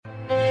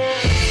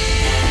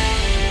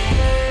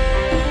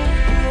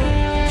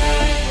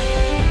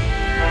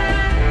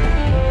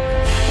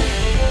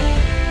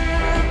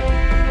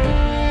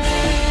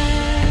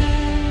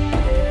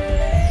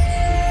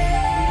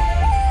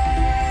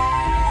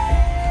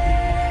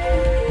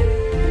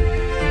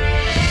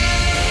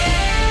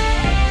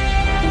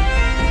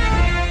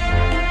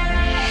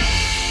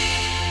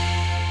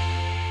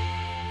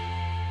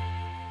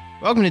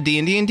Welcome to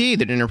D&D,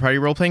 the Dinner Party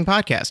Role-Playing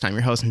Podcast. I'm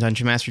your host and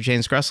Dungeon Master,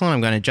 James Gressel, and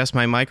I'm going to adjust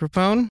my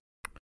microphone.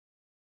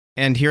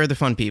 And here are the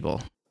fun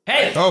people.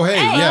 Hey! Oh, hey,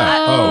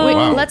 yeah. Oh, Wait,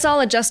 wow. let's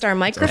all adjust our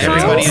microphones.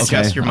 Everybody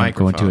adjust your I'm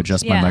microphone. going to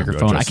adjust my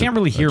microphone. I can't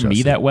really hear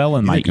me that well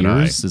in my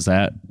ears. Is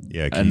that?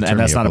 Yeah, and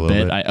that's not a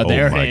bit.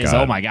 There it is.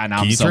 Oh my god!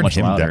 Now I'm so much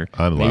louder.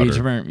 I'm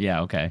louder.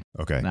 Yeah. Okay.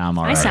 Okay. Now I'm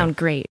all right. I sound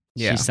great.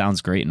 Yeah. She sounds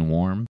great and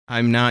warm.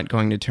 I'm not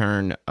going to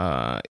turn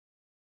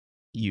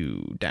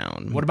you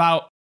down. What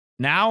about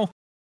now?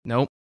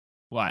 Nope.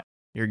 What?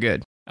 You're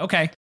good.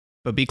 Okay.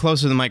 But be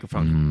close to the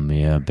microphone.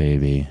 Yeah,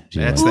 baby.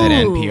 That's Ooh. that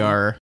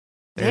NPR.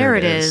 There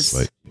it is.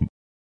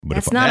 But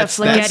That's if, not That's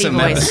a Flagetti some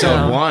voice.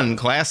 episode though. 1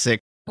 classic.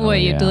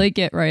 Wait, you have to like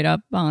get right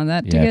up on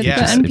that to get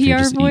Yeah, the if you're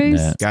NPR just eating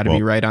voice. that. Got to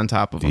be right on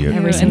top of them. Yeah.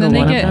 Every And single then they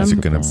one get of is them.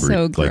 it going to So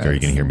breathe? Like, are you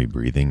gross. going to hear me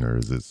breathing, or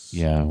is this?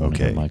 Yeah.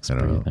 Okay. Mike's I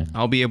don't know. breathing.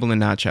 I'll be able to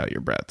notch out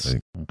your breaths.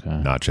 Like, Okay.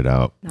 Notch it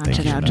out. Notch Thank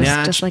it you. out.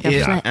 Notch Just like a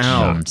it fletch.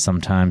 out.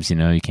 Sometimes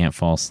you can't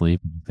fall asleep.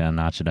 You gotta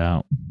notch it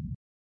out.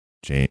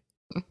 Jane.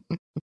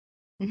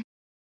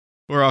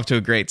 We're off to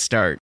a great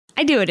start.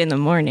 I do it in the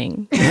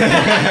morning.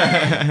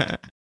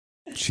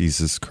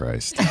 Jesus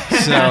Christ.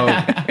 So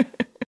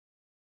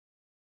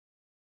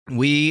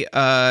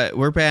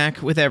we're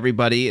back with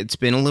everybody. It's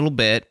been a little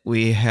bit.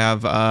 We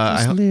have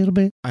Just a little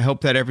bit. I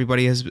hope that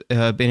everybody has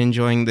been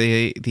enjoying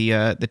the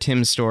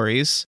Tim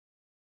stories.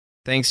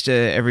 Thanks to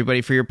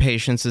everybody for your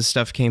patience as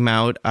stuff came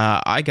out.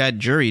 I got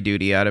jury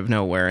duty out of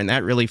nowhere, and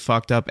that really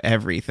fucked up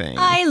everything.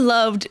 I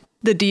loved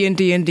the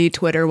D&D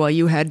Twitter while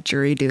you had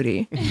jury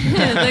duty.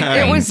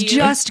 It was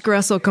just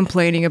Gressel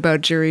complaining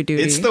about jury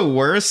duty. It's the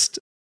worst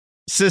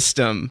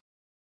system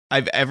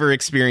I've ever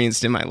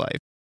experienced in my life.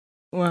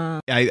 Wow.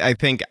 I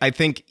think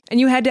And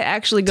you had to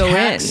actually go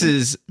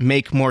taxes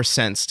make more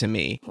sense to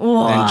me in.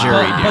 Wow. than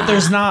jury duty. But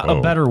there's not Oh.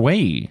 a better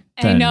way.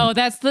 I know,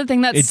 that's the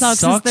thing that It sucks,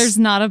 sucks. is there's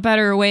not a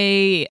better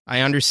way.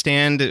 I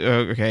understand.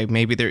 Okay,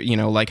 maybe there.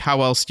 Like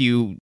how else do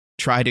you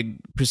try to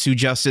pursue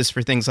justice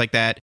for things like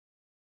that?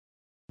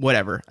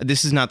 Whatever.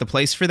 This is not the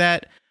place for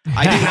that.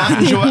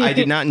 I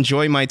did not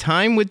enjoy my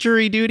time with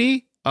jury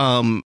duty.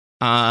 I'm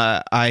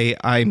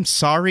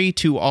sorry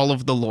to all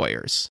of the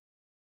lawyers.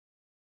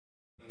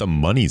 The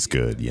money's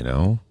good,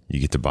 You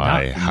get to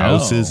buy No.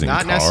 houses and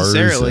Not cars.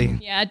 necessarily.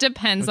 and- Yeah, it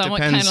depends It on what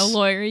depends kind of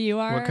lawyer you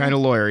are. What kind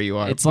of lawyer you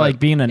are? It's but- like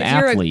being an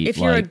athlete. If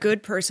you're a like,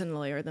 good person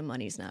lawyer, the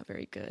money's not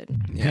very good.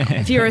 Yeah.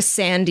 If you're a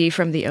Sandy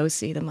from the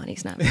OC, the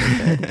money's not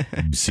very good.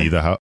 You see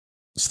the house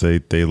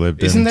they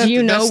lived Isn't in? that Do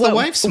you know that's what- the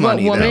wife's what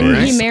money? woman though,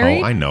 he right?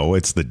 married? Oh, I know.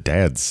 It's the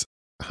dad's.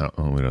 Oh,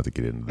 we don't have to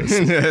get into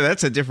this.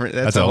 That's a different.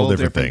 That's a whole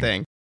different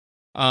thing.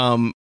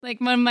 Like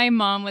when my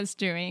mom was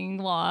doing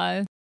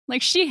law,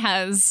 like she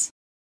has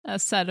a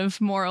set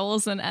of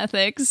morals and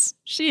ethics.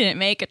 She didn't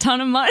make a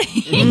ton of money,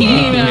 you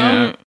know?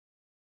 Yeah.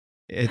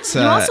 It's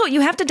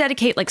You have to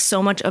dedicate like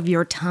so much of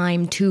your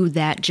time to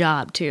that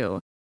job too.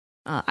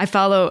 I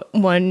follow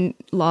one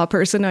law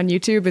person on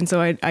YouTube, and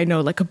so I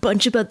know like a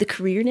bunch about the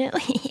career now.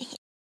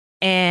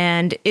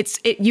 And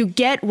you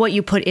get what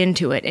you put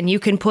into it, and you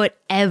can put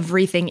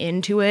everything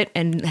into it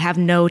and have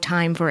no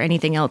time for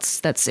anything else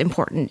that's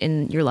important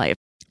in your life.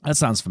 that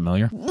sounds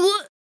familiar.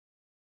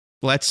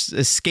 let's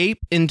escape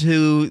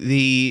into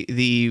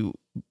the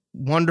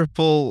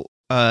wonderful,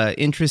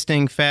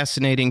 interesting,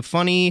 fascinating,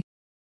 funny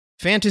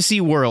fantasy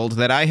world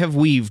that I have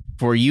weaved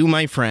for you,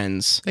 my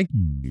friends. Thank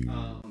you.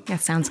 That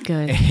sounds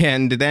good.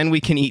 And then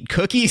we can eat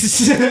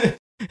cookies. I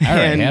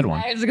already had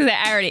one. I was gonna say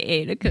I already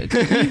ate a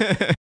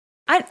cookie.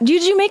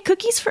 Did you make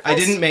cookies for us? I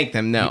didn't make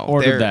them. No,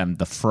 Ordered They're- them.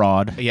 The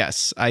fraud.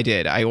 Yes, I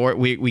did.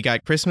 We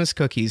got Christmas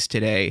cookies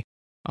today,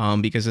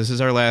 because this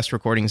is our last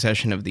recording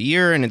session of the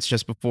year, and it's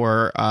just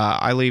before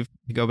I leave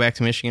to go back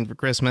to Michigan for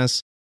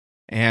Christmas,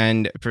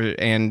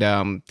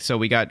 so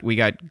we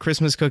got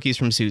Christmas cookies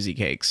from Susie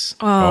Cakes,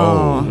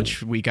 Oh.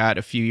 which we got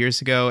a few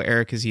years ago.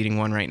 Eric is eating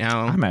one right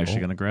now. I'm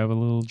actually gonna grab a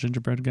little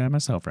gingerbread guy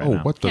myself right Oh,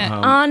 now. what the? Yeah.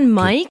 On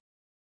mic,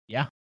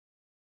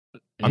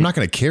 I'm not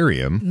going to carry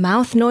him.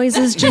 mouth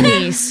noises,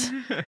 Janice.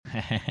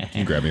 Can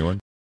you grab me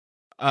one?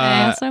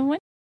 I also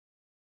went.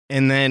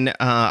 And then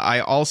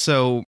I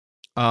also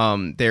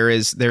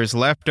there's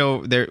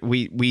leftover there.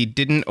 We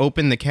didn't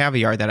open the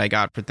caviar that I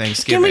got for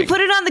Thanksgiving. Can we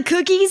put it on the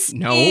cookies?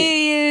 No.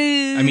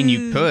 I mean,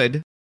 you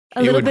could. A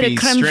It little would bit be of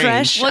creme strange.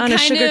 fraiche What on a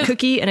kind sugar of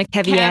cookie and a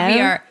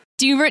caviar.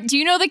 Do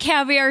you know the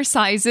caviar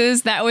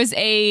sizes? That was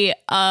a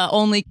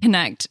only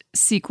connect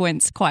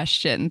sequence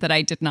question that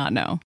I did not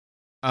know.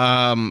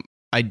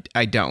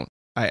 I don't.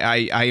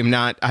 I am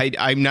not.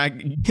 I'm not.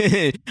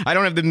 I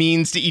don't have the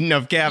means to eat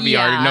enough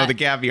caviar to Yeah. know the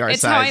caviar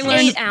It's how I size.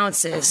 learned- 8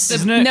 ounces.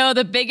 Isn't it? No,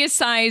 the biggest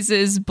size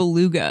is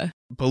beluga.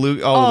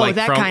 Beluga. Oh, like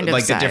that from kind of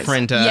like the size.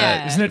 different.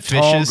 Yeah. Isn't it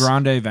tall fishes?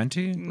 grande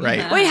venti? Right.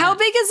 Yeah. Wait, how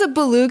big is a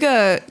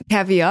beluga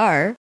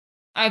caviar?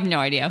 I have no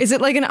idea. Is it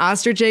like an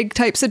ostrich egg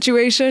type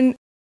situation?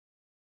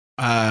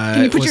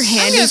 Can you put your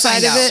hand inside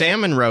of it?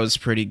 Salmon row's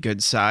pretty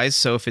good size,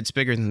 so if it's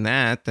bigger than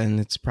that, then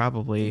it's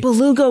probably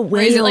Beluga Or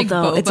is it whale, like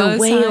though. It's a boba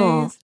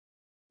whale. size?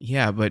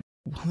 yeah. But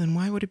well, then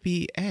why would it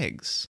be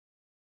eggs?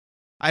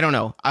 I don't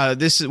know.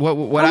 This is what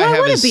why I have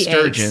would is it be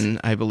sturgeon,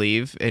 I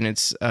believe, and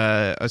it's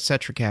a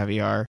cetra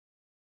caviar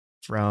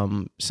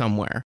from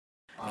somewhere.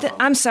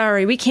 I'm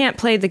sorry, we can't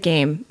play the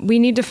game. We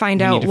need to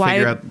find We need out to why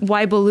figure out-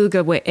 why beluga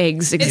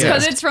eggs It's exist.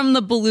 because it's from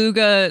the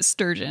beluga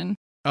sturgeon.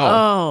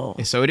 Oh.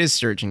 So it is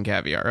sturgeon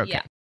caviar. Okay.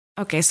 Yeah.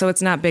 Okay, so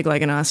it's not big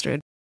like an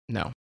ostrich.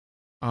 No.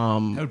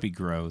 That would be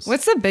gross.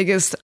 What's the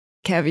biggest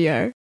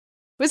caviar?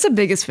 What's the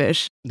biggest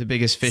fish? The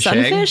biggest fish egg?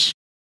 Sunfish?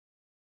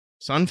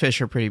 Sunfish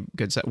are pretty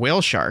good.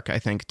 Whale shark, I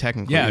think,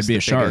 technically. Yeah, it'd is be the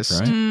a shark, biggest.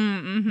 right?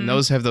 Mm-hmm. And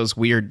those have those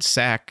weird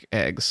sac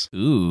eggs.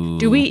 Ooh.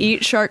 Do we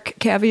eat shark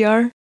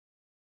caviar?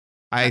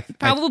 I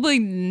Probably.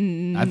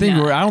 I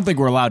don't think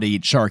we're allowed to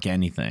eat shark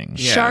anything.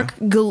 Yeah. Shark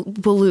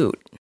balut.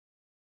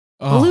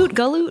 Oh.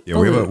 Galoot? Yeah,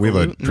 we have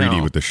a No.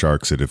 treaty with the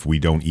sharks that if we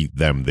don't eat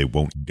them, they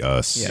won't eat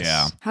us. Yes.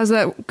 Yeah. How's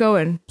that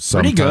going?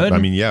 Pretty good. I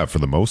mean, yeah, for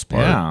the most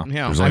part. Yeah.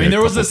 Yeah. There's I only mean, a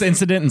there was couple- this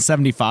incident in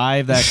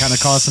 75 that kind of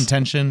caused some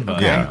tension.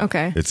 But Yeah.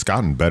 Okay. It's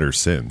gotten better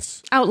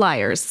since.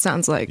 Outliers,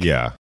 sounds like.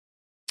 Yeah.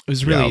 it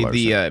was Yeah, really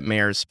Larson. the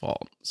mayor's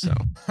fault. So,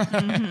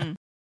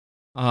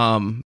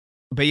 Mhm.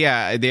 but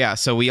yeah.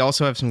 So we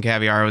also have some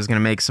caviar. I was gonna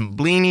make some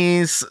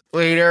blinis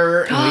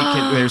later.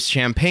 And there's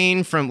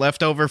champagne from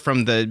leftover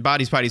from the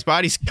Bodies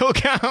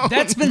cookout.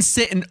 That's been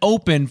sitting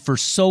open for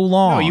so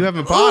long. Oh, you have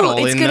a bottle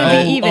it's in gonna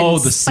the. be even the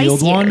sealed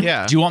spicier. one?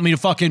 Yeah. Do you want me to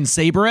fucking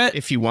saber it?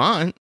 If you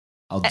want.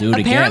 I'll do it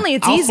again. Apparently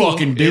it's I'll easy.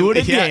 fucking do it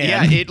again.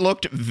 Yeah, it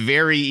looked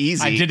very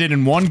easy. I did it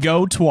in one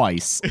go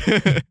twice.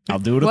 I'll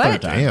do it a What?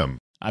 third time. Damn.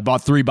 I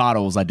bought 3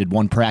 bottles. I did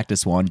one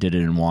practice one, did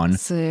it in one,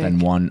 Sick. then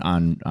one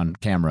on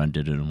camera and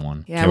did it in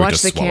one. Yeah, Can't wait watch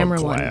to the swallow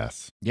camera one.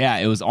 glass. Yeah,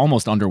 it was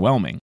almost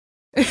underwhelming.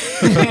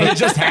 It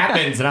just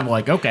happens, and I'm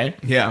like, okay.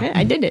 Yeah. Yeah,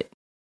 I did it.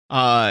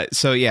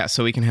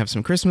 So we can have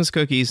some Christmas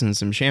cookies and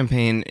some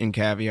champagne and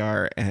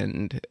caviar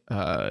and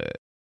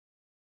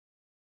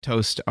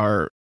toast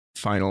our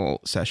final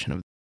session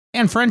of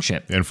And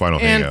friendship. And final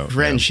and hangout.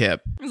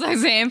 friendship. As I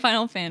say in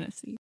Final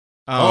Fantasy.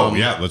 Oh,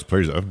 yeah. Let's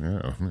play.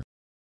 Yeah.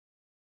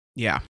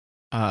 Yeah.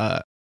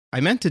 I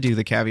meant to do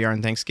the caviar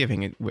on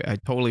Thanksgiving. I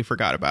totally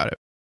forgot about it.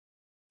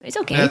 It's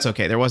okay. That's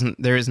okay. There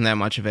isn't that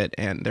much of it,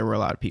 and there were a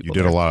lot of people. You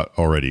did a lot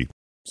already.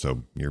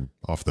 So you're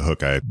off the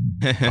hook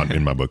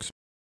in my books.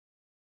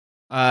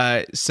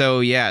 So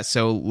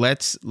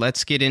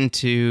let's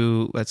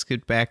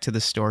get back to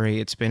the story.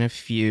 It's been a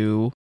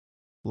few.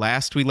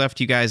 Last we left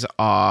you guys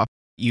off,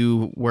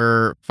 you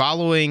were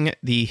following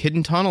the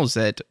hidden tunnels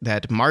that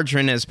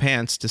Margarine as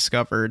Pants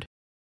discovered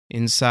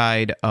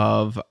inside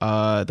of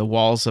the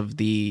walls of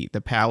the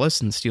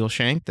palace in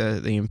Steelshank,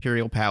 the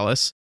Imperial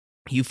Palace.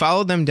 You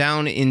followed them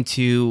down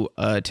into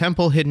a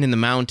temple hidden in the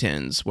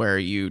mountains where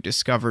you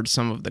discovered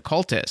some of the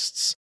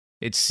cultists.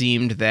 It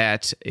seemed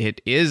that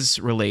it is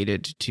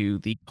related to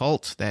the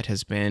cult that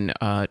has been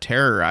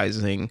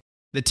terrorizing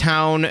the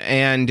town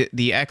and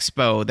the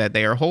expo that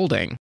they are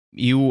holding.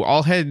 You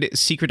all had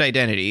secret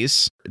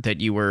identities that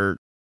you were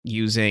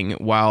using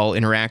while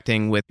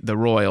interacting with the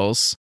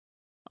royals.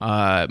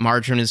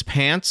 Margarine is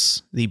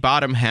Pants, the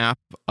bottom half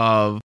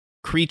of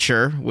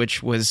Creature,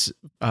 which was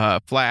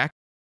Flack,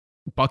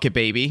 Bucket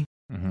Baby,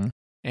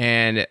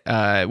 and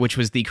which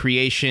was the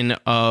creation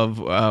of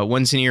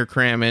Onesineer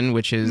Crammon,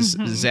 which is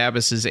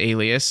Zabas's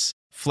alias.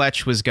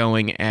 Fletch was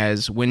going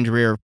as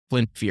Windrear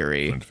Flint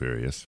Fury. Flint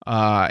Furious.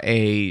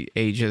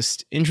 A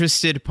just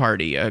interested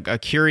party, a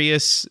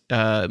curious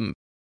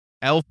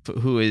elf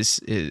who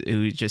is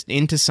just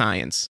into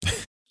science.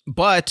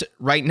 But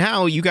right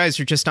now, you guys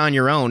are just on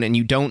your own, and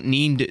you don't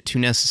need to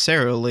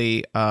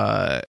necessarily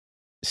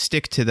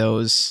stick to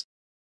those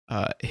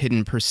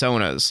hidden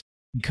personas,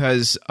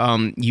 because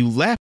you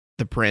left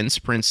the Prince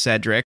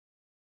Cedric,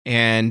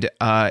 and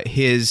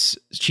his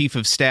chief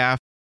of staff,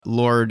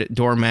 Lord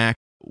Dormac,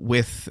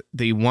 with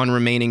the one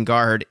remaining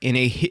guard in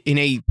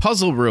a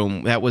puzzle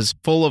room that was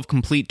full of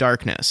complete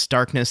darkness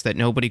that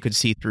nobody could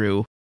see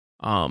through,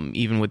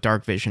 even with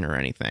dark vision or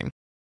anything.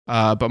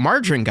 But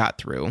Margarine got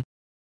through.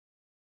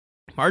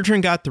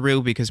 Margarine got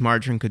through because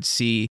Margarine could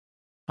see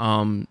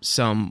some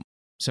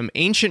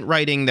ancient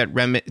writing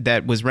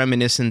that was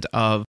reminiscent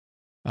of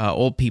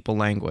old people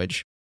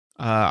language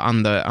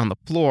on the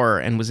floor,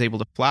 and was able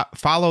to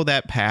follow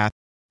that path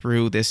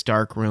through this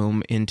dark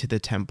room into the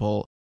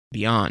temple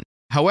beyond.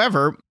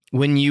 However,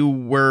 when you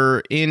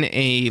were in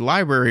a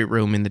library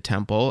room in the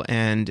temple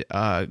and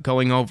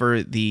going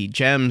over the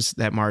gems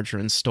that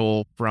Margarine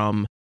stole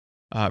from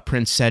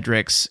Prince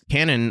Cedric's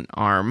cannon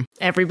arm,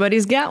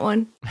 Everybody's got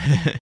one.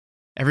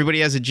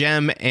 everybody has a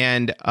gem,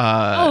 and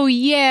Oh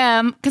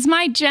yeah, because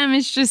my gem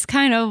is just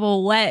kind of a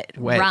wet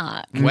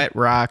rock. wet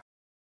rock,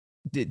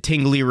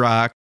 tingly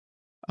rock,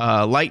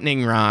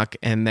 lightning rock,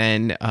 and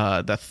then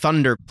the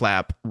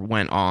thunderclap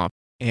went off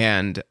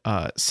and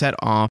set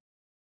off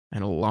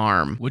an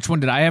alarm. Which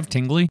one did I have?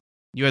 Tingly?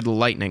 You had the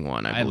lightning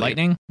one, I I had believe.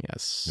 lightning?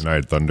 Yes. And I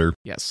had thunder.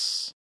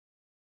 Yes.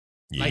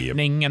 Yep.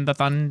 Lightning and the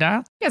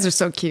thunder? You guys are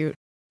so cute.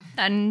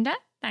 Thunder,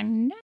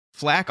 thunder.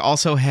 Flack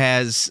also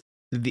has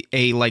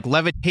a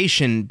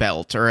levitation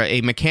belt, or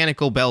a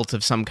mechanical belt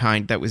of some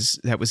kind that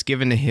was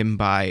given to him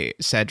by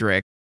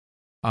Cedric.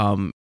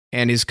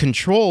 and is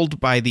controlled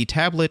by the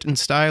tablet and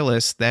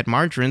stylus that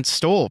Margarine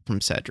stole from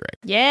Cedric.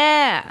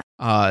 Yeah.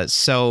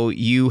 So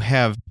you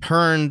have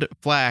turned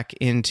Flack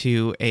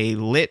into a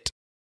lit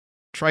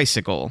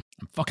tricycle.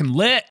 I'm fucking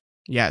lit.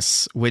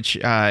 Yes, which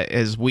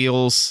is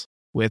wheels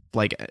with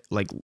like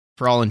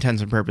for all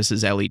intents and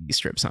purposes LED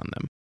strips on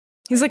them.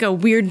 He's like a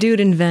weird dude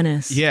in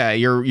Venice. Yeah,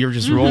 you're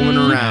just rolling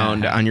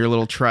around on your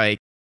little trike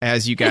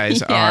as you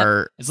guys Yeah.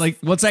 are. It's like,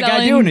 what's that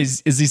guy Selling- doing?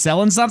 Is he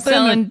selling something?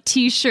 Selling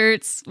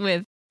T-shirts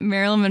with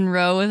Marilyn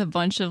Monroe with a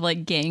bunch of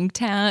like gang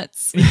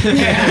tats.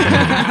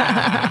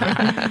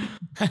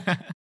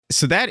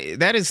 So that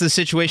is the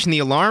situation. The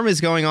alarm is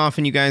going off,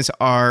 and you guys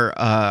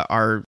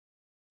are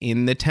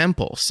in the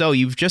temple. So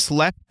you've just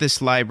left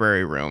this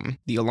library room.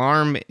 The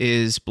alarm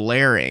is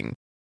blaring.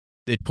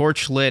 The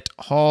torch-lit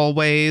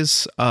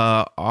hallways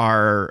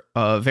are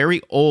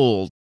very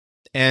old,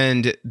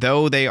 and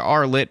though they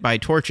are lit by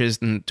torches,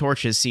 and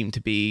torches seem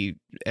to be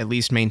at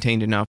least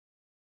maintained enough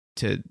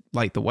to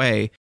light the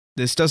way,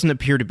 this doesn't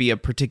appear to be a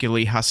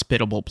particularly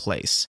hospitable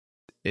place.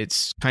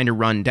 It's kind of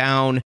run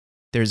down.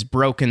 There's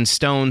broken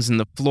stones in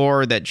the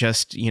floor that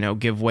just,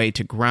 give way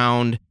to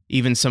ground.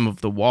 Even some of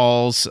the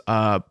walls,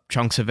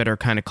 chunks of it are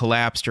kind of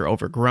collapsed or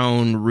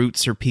overgrown.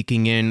 Roots are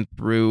peeking in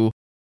through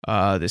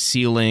the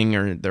ceiling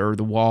or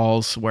the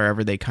walls,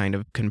 wherever they kind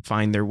of can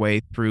find their way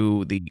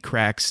through the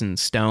cracks in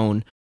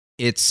stone.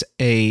 It's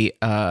an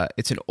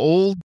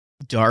old,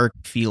 dark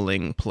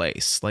feeling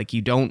place. Like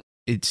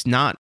it's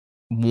not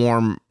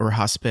warm or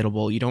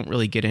hospitable. You don't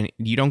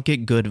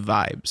get good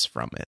vibes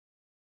from it.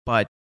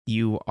 But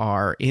you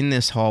are in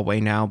this hallway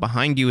now.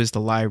 Behind you is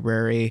the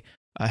library.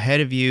 Ahead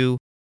of you,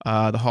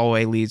 the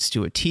hallway leads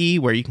to a T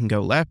where you can go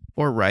left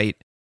or right,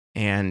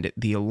 and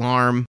the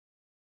alarm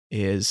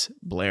is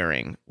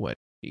blaring. What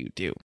do you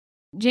do?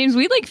 James,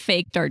 we like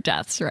faked our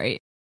deaths,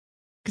 right?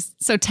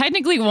 So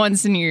technically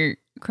once in your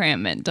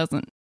crampment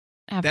doesn't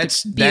have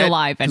to be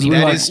alive anymore.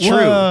 That is true.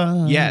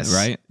 Whoa. Yes.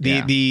 Right?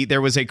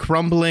 There was a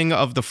crumbling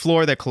of the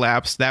floor that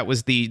collapsed. That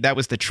was the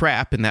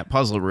trap in that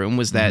puzzle room,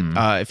 was that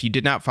if you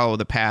did not follow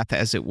the path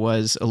as it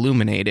was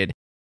illuminated,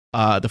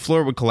 the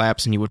floor would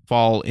collapse and you would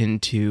fall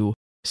into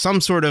some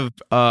sort of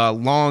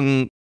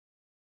long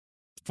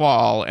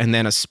fall, and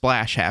then a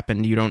splash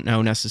happened. You don't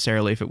know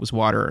necessarily if it was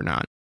water or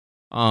not.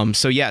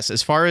 So yes,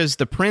 as far as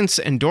the prince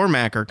and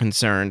Dormac are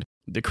concerned,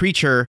 the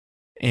creature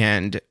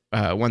and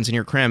ones in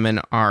your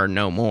Kremen are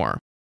no more.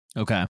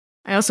 Okay.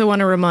 I also want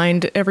to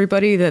remind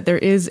everybody that there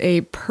is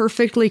a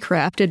perfectly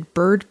crafted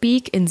bird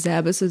beak in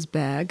Zabas's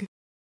bag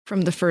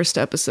from the first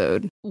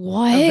episode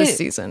What? of this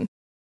season.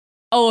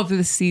 Oh, of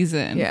the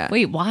season. Yeah.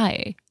 Wait,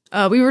 why?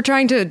 We were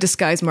trying to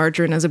disguise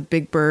Margarine as a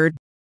big bird,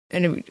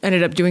 and it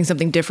ended up doing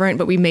something different,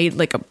 but we made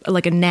like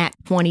a Nat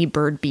 20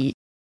 bird beak,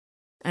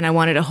 and I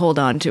wanted to hold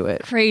on to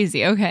it.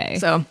 Crazy. Okay.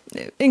 So,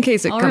 in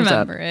case it I'll comes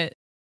remember it.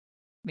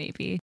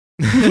 Maybe.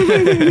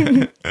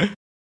 In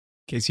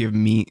case you have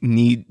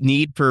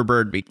need for a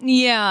bird beak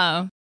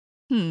Yeah.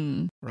 or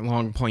a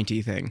long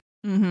pointy thing.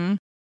 Mm-hmm.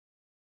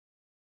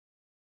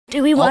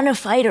 Do we want to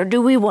fight or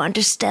do we want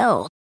to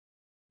stealth?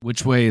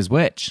 Which way is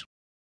which?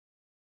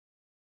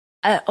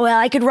 Well,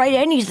 I could write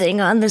anything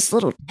on this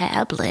little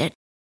tablet.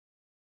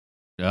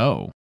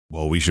 Oh.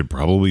 Well, we should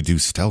probably do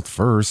stealth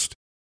first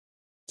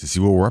to see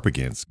what we're up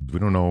against. We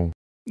don't know.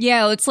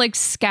 Yeah, let's like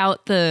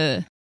scout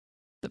the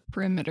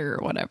perimeter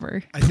or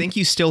whatever. I think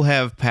you still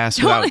have pass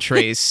without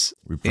trace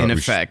We in probably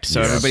effect, should- so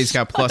yes. everybody's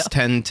got plus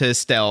 10 to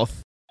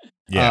stealth.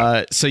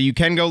 Yeah. So you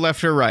can go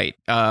left or right.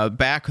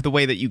 Back the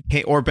way that you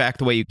came, or back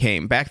the way you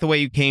came. Back the way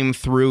you came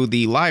through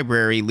the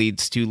library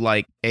leads to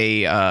like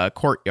a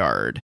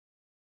courtyard,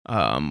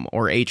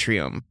 or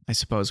atrium, I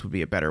suppose would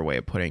be a better way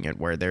of putting it,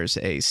 where there's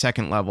a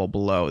second level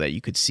below that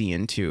you could see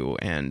into,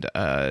 and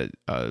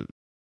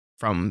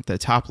from the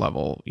top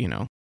level,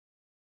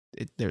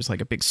 there's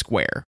like a big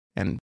square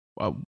and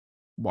a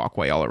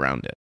walkway all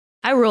around it.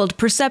 I rolled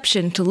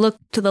perception to look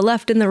to the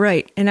left and the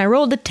right, and I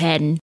rolled a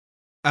 10.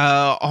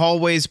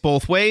 Hallways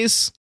both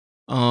ways,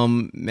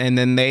 and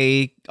then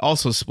they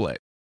also split.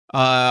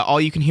 All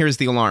you can hear is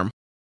the alarm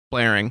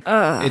blaring.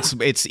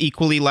 It's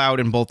equally loud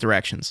in both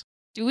directions.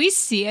 Do we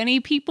see any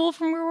people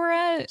from where we're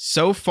at?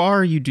 So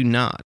far, you do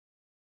not.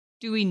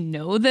 Do we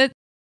know that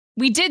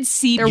we did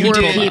see There You were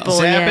did. people,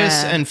 Zabas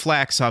yeah. and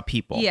Flack saw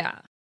people. Yeah.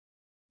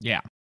 Yeah.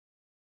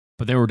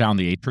 But they were down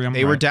the atrium.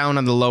 They were right? down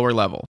on the lower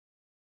level.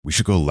 We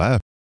should go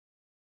left.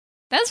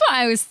 That's what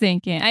I was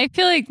thinking. I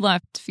feel like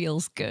left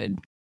feels good.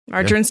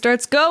 Margarine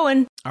starts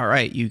going. All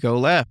right, you go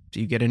left.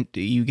 You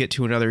get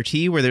to another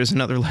T where there's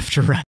another left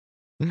or right.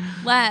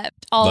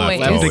 Left, always.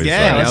 Left Left always,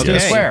 again. Let's do a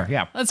Okay. square.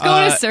 Yeah. Let's go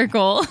in Uh, a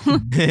circle.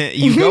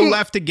 You go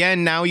left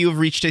again. Now you have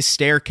reached a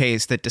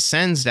staircase that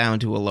descends down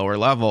to a lower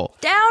level.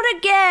 Down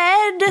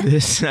again!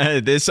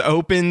 This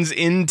opens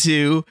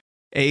into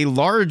a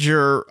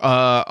larger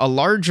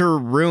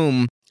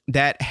room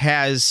that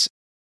has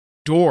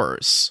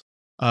doors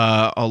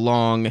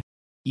along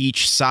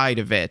each side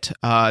of it.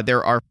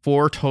 There are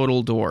 4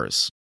 total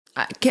doors.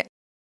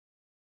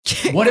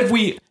 What if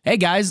we? Hey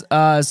guys,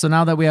 so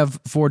now that we have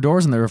 4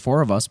 doors and there are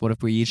 4 of us, what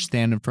if we each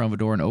stand in front of a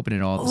door and open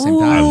it all at the same Ooh,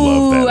 time? I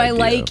love that I idea.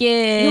 like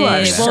it. You are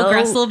well, so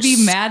Gress will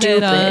be mad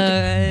stupid.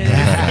 at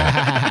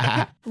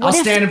us. I'll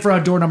stand in front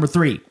of door number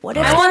 3. What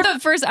if I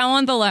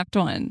want the left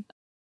one.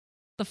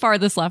 The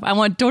farthest left. I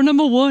want door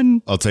number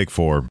 1. I'll take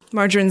 4.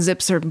 Margarine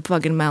zips her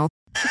fucking mouth.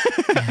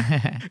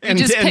 And,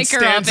 just and pick her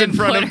stands up in and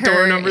front put of door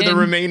her number the in-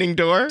 remaining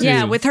door.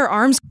 Yeah, with her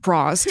arms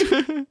crossed.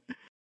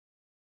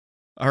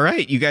 All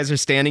right, you guys are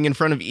standing in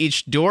front of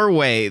each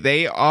doorway.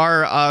 They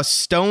are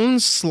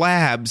stone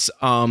slabs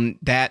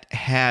that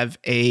have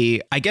I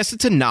guess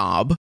it's a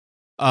knob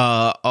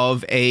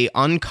of a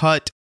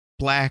uncut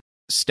black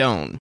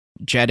stone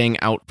jetting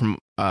out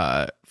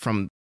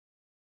from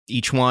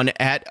each one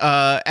at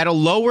a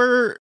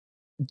lower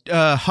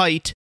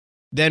height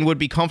than would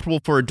be comfortable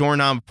for a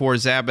doorknob for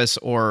Zabas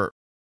or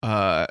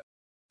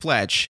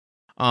Fletch.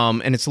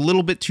 And it's a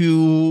little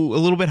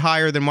bit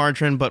higher than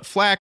Margarine, but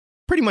Flack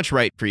pretty much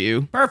right for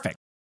you. Perfect.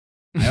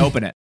 I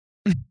open it.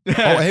 Oh,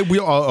 hey, okay,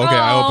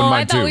 I opened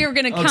mine I thought too. we were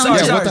going to Oh, count.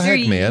 sorry, Yeah, what the heck,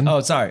 3. man? Oh,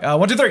 sorry.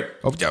 1, 2, 3.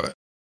 Oh, yeah.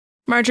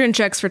 Margarine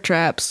checks for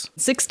traps.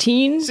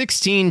 16?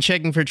 16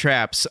 checking for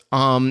traps.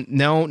 No,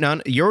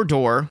 none. Your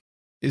door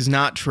is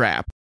not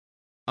trapped.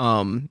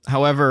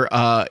 However,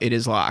 it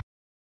is locked.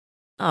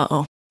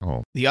 Oh,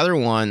 The other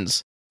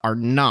ones are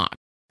not.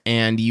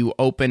 And you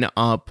open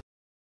up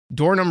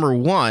door number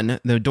 1,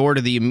 the door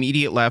to the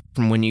immediate left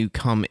from when you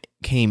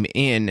came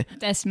in,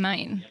 That's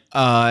mine.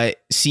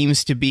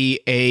 seems to be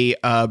a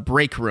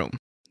break room.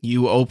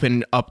 You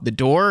open up the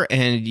door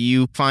and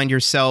you find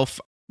yourself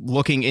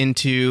looking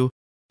into.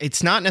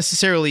 It's not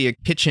necessarily a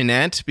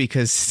kitchenette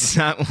because it's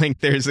not like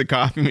there's a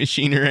coffee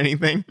machine or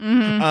anything.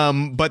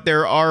 Mhm. But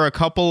there are a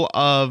couple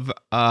of,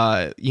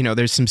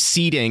 there's some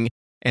seating,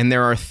 and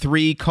there are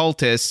 3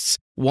 cultists.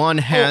 One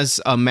has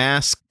a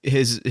mask,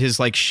 his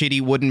like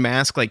shitty wooden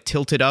mask, like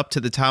tilted up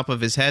to the top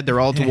of his head. They're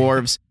all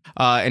dwarves,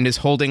 and is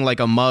holding like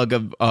a mug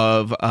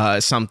of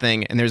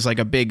something, and there's like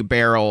a big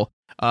barrel.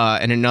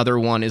 And another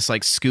one is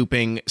like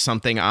scooping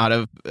something out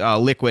of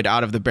liquid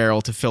out of the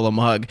barrel to fill a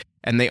mug.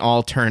 And they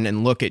all turn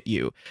and look at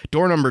you.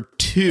 Door number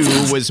 2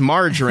 was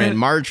Margarine.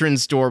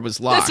 Margarine's door was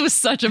locked. This was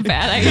such a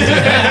bad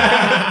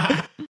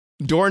idea.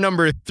 Door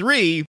number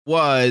 3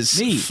 was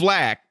Me.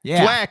 Flack.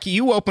 Yeah. Flack,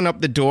 you open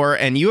up the door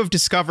and you have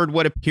discovered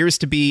what appears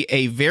to be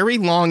a very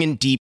long and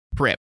deep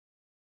crypt.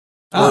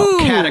 Oh. Or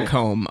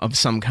catacomb of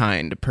some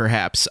kind,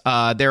 perhaps.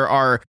 There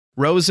are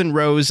rows and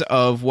rows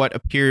of what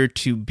appear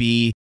to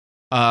be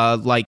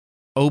like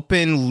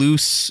open,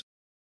 loose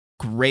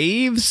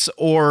graves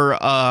or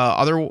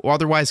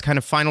otherwise kind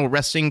of final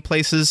resting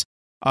places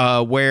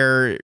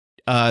where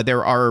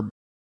there are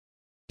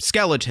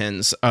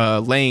skeletons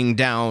laying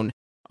down,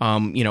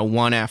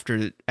 one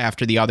after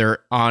the other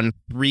on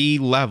 3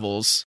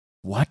 levels.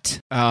 What?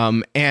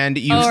 And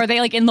you, are they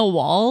like in the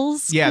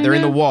walls? yeah, they're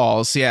in the kinda?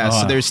 walls. Yeah, so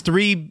Ugh. there's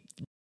three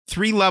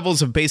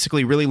levels of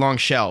basically really long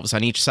shelves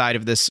on each side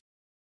of this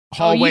Oh,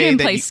 hallway. you didn't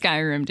that play you-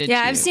 Skyrim, did you?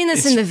 Yeah, I've seen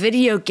this in the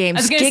video games.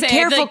 I was gonna Get say, I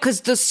careful think-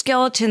 because the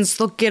skeletons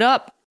look it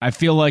up. I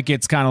feel like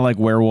it's kind of like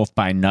Werewolf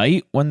by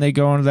Night when they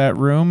go into that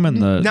room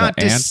and the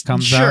ant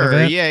comes out of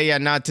it. Yeah,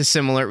 not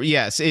dissimilar.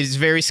 Yes, it's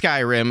very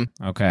Skyrim.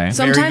 Okay.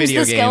 Sometimes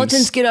video the skeletons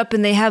games. get up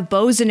and they have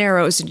bows and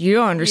arrows, and you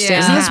don't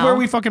understand. Isn't this how. where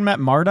we fucking met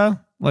Marta?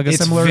 Like a It's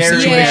similar very,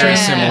 situation? very Yeah.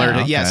 similar to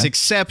Okay. yes,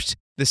 except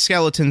the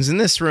skeletons in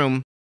this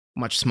room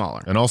much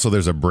smaller. And also,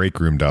 there's a break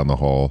room down the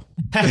hall.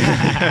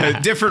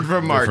 Different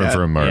from Marta. Different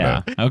from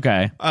Marta. Yeah.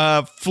 Okay.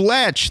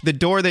 Fletch, the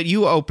door that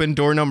you opened,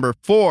 door number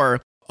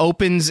 4,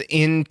 opens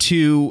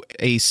into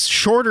a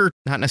shorter,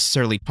 not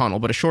necessarily tunnel,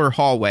 but a shorter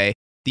hallway,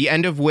 the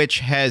end of which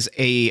has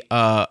a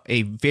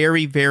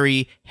very,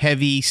 very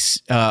heavy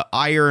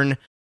iron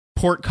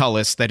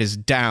portcullis that is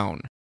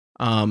down.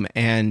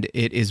 And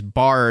it is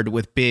barred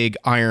with big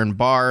iron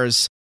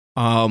bars.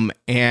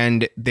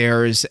 And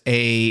there's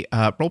a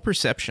roll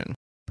perception.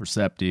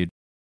 Percept, dude.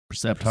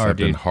 Percept hard,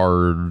 Something dude.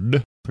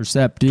 hard.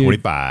 Percept, dude.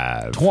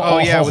 25. Oh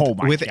yeah,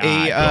 my with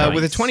God,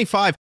 with a nice.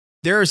 25,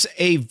 there's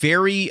a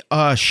very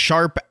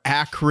sharp,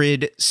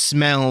 acrid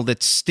smell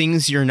that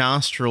stings your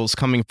nostrils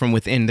coming from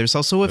within. There's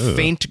also a Ugh.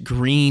 faint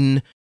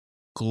green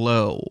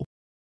glow,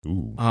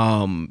 Ooh.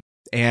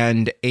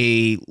 and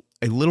a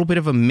little bit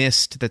of a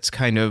mist that's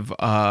kind of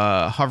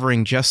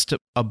hovering just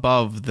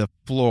above the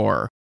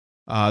floor.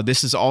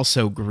 This is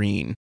also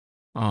green.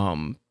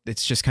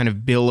 It's just kind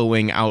of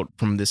billowing out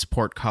from this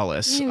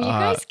portcullis. Man, you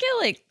guys get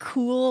like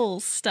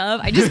cool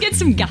stuff. I just get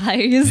some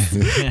guys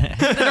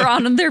that are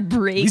on their At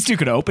break. least you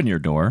could open your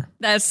door.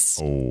 That's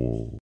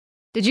Oh.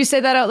 Did you say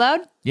that out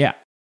loud? Yeah.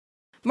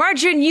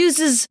 Margarine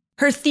uses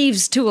her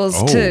thieves'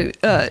 tools to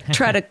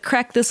try to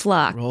crack this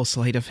lock. Roll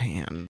sleight of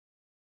hand.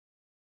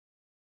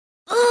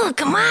 oh,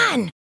 come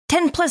on.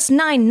 10 plus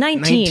 9,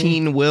 19.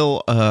 19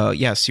 will,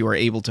 yes, you are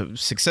able to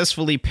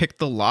successfully pick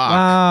the lock.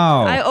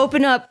 Wow. I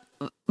open up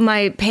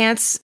my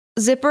pants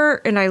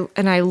zipper and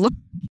I look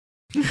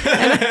and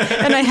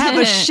I have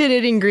a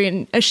shit-eating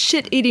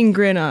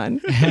grin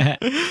on.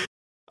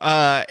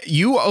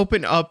 You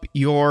open up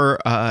your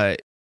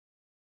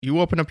You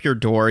open up your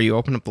door, you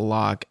open up the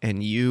lock,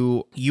 and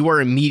you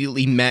are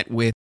immediately met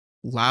with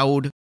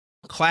loud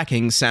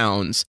clacking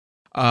sounds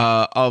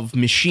of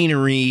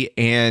machinery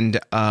and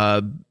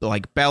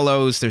like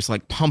bellows. There's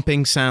like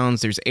pumping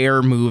sounds. There's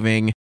air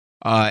moving,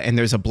 and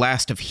there's a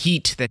blast of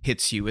heat that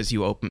hits you as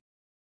you open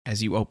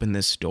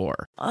this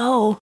door.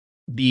 Oh.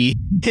 The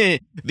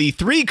the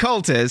three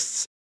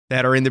cultists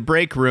that are in the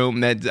break room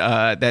that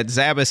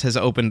Zabas has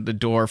opened the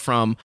door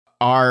from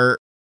are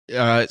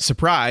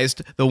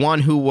surprised. The one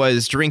who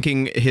was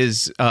drinking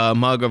his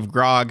mug of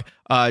grog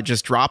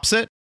just drops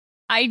it.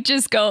 I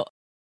just go,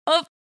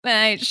 oh, and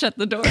I shut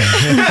the door.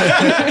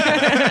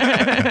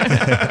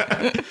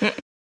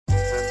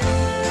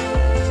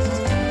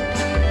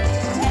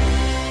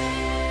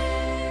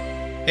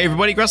 Hey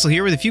everybody, Grussel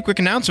here with a few quick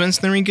announcements,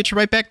 then we can get you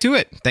right back to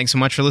it. Thanks so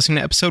much for listening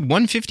to episode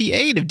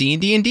 158 of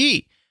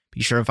D&D.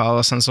 Be sure to follow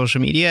us on social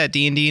media at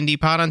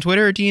D&D-Pod on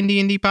Twitter or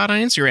D&D-Pod on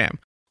Instagram,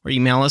 or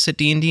email us at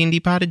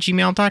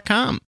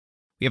dndndpod@gmail.com.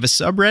 We have a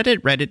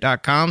subreddit,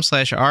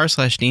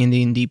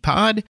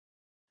 reddit.com/r/dndpod.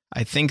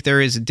 I think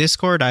there is a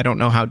Discord. I don't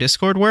know how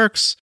Discord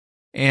works.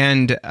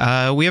 And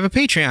we have a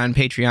Patreon,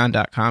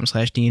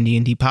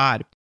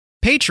 patreon.com/dndpod.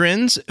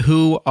 Patrons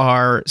who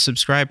are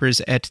subscribers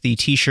at the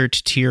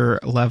t-shirt tier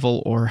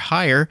level or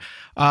higher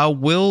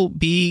will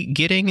be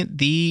getting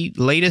the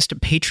latest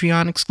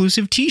Patreon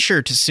exclusive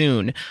t-shirt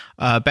soon.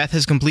 Beth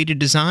has completed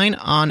design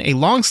on a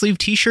long sleeve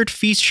t-shirt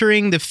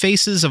featuring the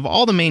faces of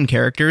all the main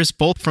characters,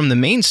 both from the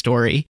main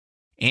story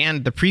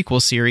and the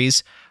prequel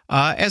series,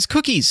 as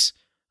cookies.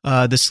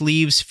 The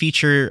sleeves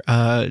feature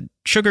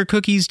sugar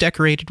cookies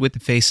decorated with the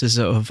faces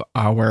of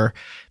our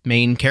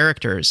main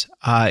characters.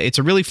 It's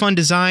a really fun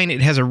design.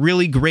 It has a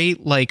really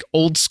great, like,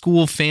 old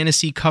school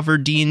fantasy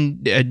covered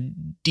D&D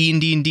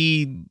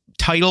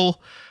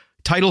title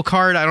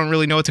card. I don't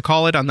really know what to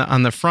call it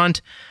on the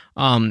front.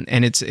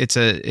 And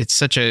it's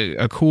such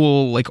a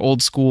cool, like,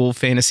 old school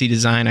fantasy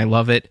design. I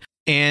love it.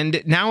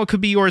 And now it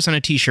could be yours on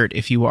a t-shirt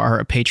if you are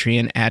a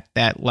Patreon at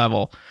that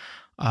level.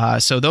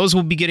 So those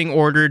will be getting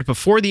ordered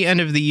before the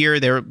end of the year.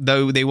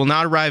 Though they will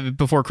not arrive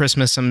before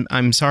Christmas.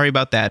 I'm sorry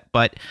about that,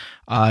 but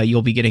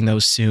you'll be getting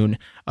those soon.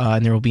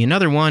 And there will be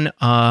another one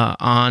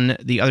on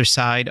the other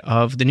side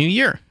of the new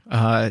year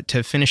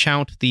to finish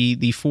out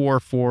the 4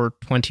 for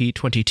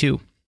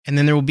 2022. And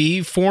then there will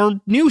be 4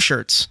 new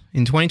shirts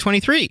in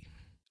 2023.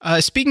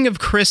 Speaking of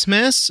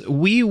Christmas,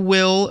 we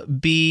will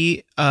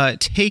be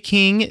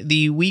taking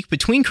the week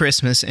between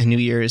Christmas and New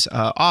Year's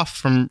off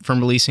from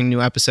releasing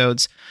new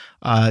episodes.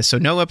 So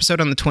no episode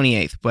on the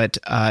 28th, but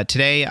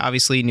today,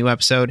 obviously, new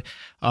episode.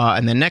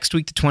 And then next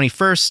week, the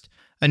 21st,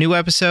 a new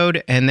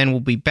episode. And then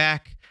we'll be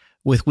back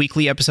with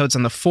weekly episodes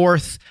on the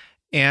 4th.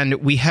 And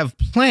we have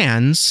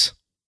plans,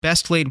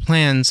 best laid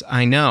plans,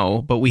 I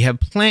know, but we have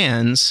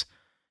plans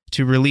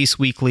to release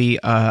weekly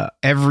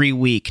every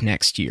week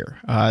next year.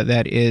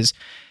 That is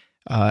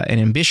an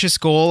ambitious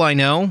goal, I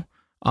know,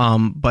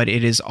 but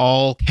it is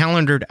all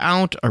calendared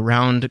out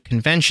around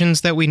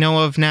conventions that we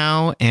know of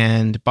now,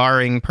 and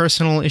barring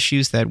personal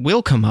issues that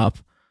will come up,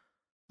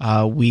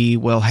 we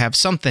will have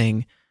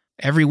something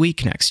every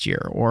week next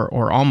year,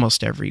 or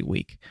almost every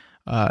week.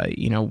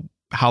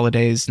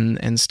 Holidays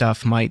and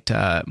stuff might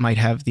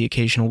have the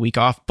occasional week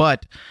off,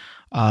 but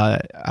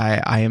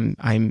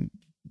I'm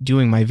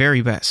doing my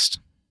very best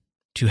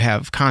to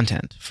have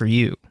content for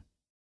you,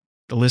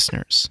 the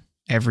listeners,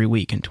 every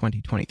week in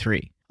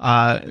 2023.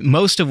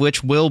 Most of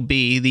which will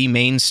be the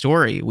main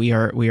story. We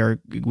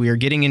are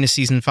getting into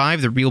season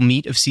 5, the real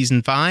meat of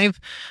season 5,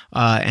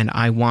 and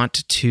I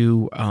want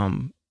to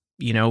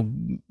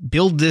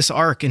build this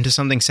arc into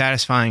something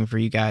satisfying for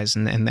you guys,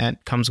 and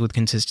that comes with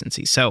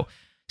consistency. So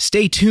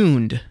stay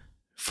tuned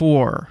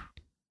for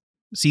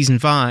season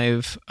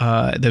 5,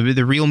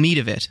 the real meat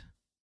of it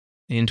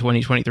in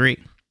 2023.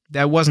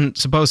 That wasn't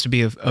supposed to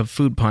be a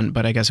food pun,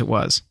 but I guess it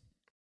was.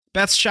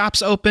 Beth's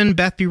shop's open,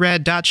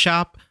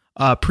 bethberad.shop.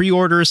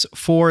 Pre-orders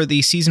for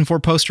the season 4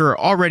 poster are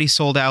already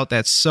sold out.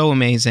 That's so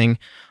amazing.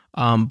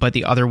 But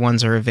the other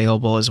ones are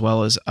available, as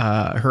well as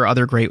her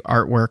other great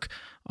artwork.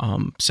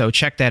 So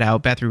check that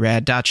out,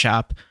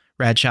 bethberad.shop,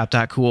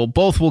 radshop.cool.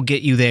 Both will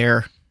get you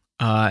there,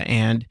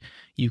 and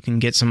you can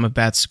get some of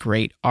Beth's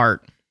great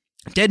art.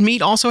 Dead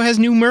Meat also has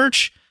new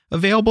merch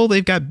available.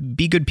 They've got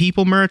Be Good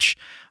People merch.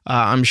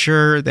 I'm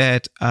sure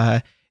that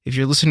if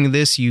you're listening to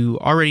this, you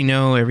already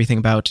know everything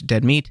about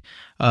Dead Meat.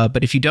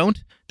 But if you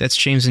don't, that's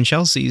James and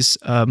Chelsea's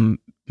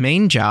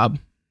main job.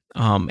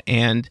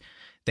 And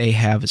they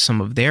have some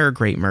of their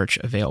great merch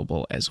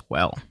available as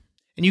well.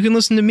 And you can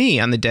listen to me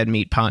on the Dead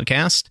Meat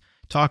podcast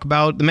talk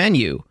about the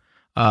menu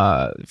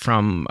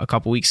from a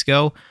couple weeks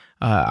ago.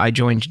 I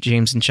joined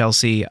James and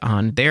Chelsea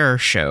on their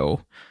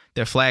show,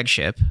 their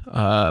flagship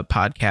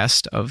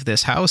podcast of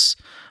this house,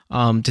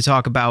 to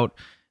talk about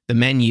The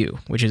Menu,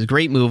 which is a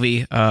great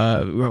movie,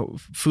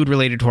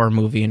 food-related horror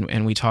movie,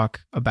 and we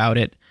talk about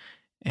it.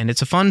 And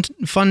it's a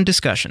fun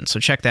discussion, so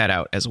check that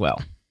out as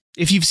well.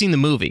 If you've seen the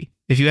movie.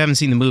 If you haven't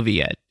seen the movie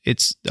yet,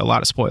 it's a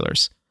lot of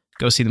spoilers.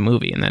 Go see the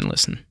movie and then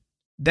listen.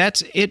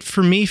 That's it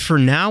for me for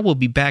now. We'll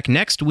be back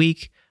next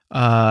week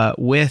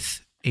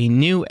with a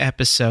new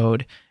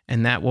episode,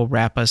 and that will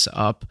wrap us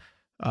up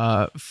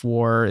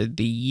for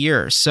the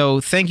year.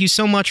 So thank you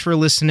so much for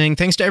listening.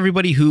 Thanks to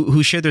everybody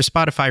who shared their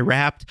Spotify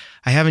Wrapped.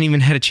 I haven't even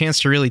had a chance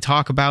to really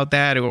talk about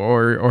that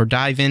or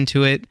dive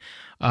into it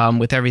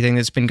with everything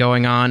that's been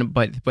going on.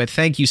 But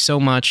thank you so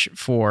much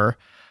for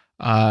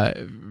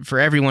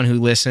everyone who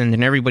listened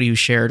and everybody who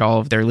shared all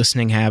of their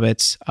listening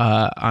habits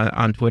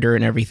on Twitter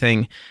and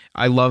everything.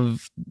 I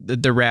love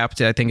the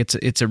Wrapped. I think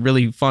it's a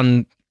really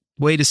fun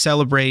way to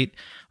celebrate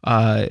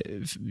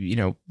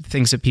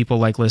things that people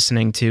like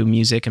listening to,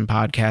 music and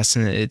podcasts,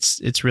 and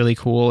it's really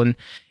cool. And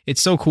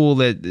it's so cool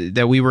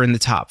that we were in the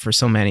top for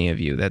so many of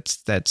you.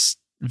 That's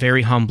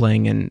very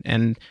humbling,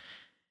 and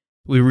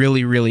we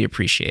really, really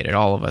appreciate it,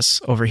 all of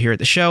us over here at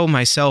the show,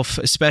 myself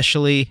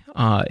especially.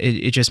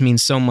 It just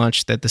means so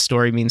much that the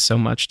story means so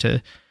much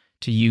to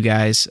you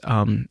guys,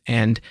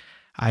 and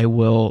I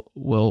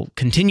will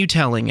continue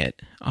telling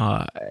it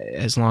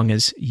as long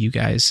as you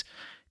guys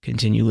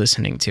continue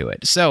listening to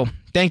it. So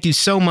thank you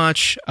so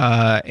much,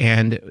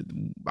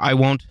 and I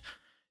won't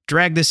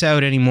drag this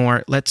out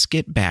anymore. Let's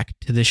get back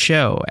to the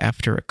show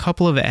after a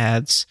couple of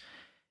ads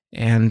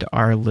and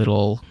our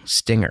little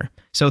stinger.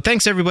 So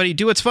thanks, everybody.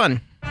 Do what's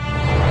fun.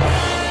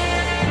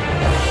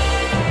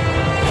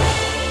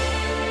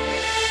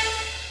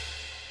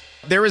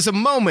 There is a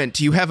moment,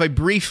 you have a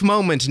brief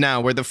moment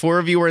now where the four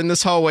of you are in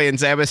this hallway and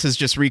Zabas has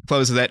just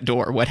reclosed that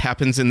door. What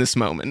happens in this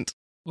moment?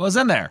 What's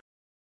in there?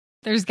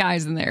 There's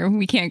guys in there.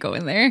 We can't go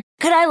in there.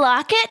 Could I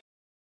lock it?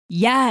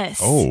 Yes.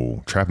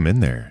 Oh, trap him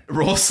in there.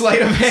 Roll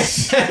sleight of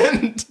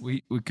hand.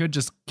 We could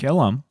just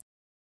kill him.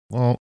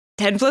 Well,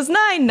 10 plus 9,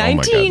 God.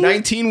 19.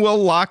 19 will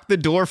lock the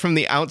door from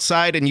the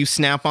outside and you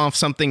snap off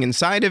something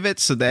inside of it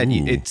so that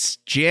Ooh. it's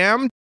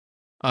jammed.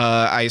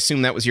 I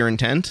assume that was your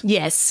intent.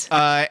 Yes.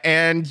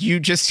 And you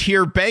just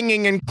hear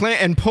banging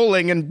and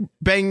pulling and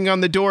banging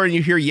on the door, and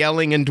you hear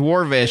yelling in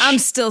Dwarvish. I'm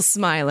still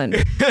smiling.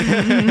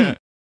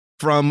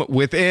 From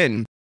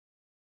within.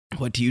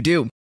 What do you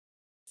do?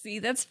 See,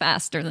 that's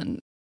faster than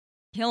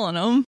killing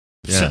them.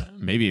 yeah.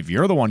 Maybe if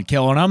you're the one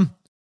killing him.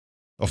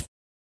 Oh.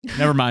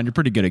 Never mind, you're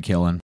pretty good at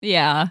killing.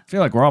 Yeah. I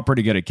feel like we're all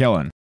pretty good at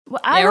killing.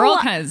 Well, Yeah, we're all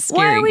wa- kind of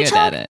why are scary we good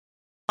at it.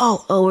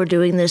 Oh, we're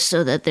doing this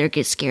so that they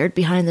get scared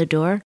behind the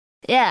door?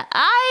 Yeah,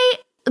 I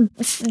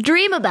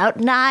dream about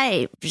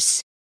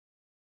knives.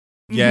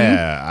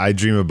 Yeah, I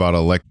dream about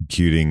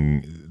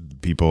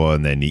electrocuting people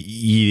and then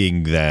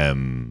eating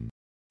them.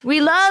 We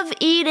love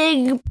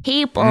eating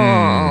people.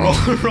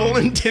 Roll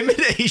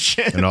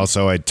intimidation. And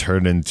also I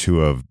turn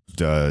into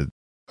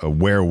a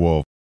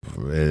werewolf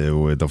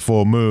with a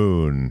full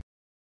moon.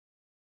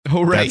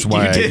 Oh, right. That's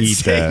why you I did eat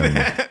say them.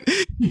 that.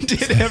 You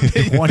did have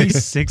the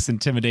 26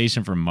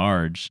 intimidation from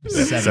Marge.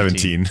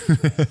 17.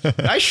 17.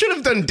 I should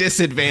have done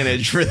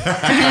disadvantage for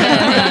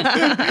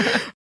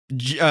that.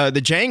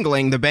 The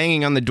jangling, the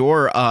banging on the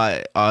door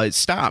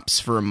stops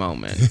for a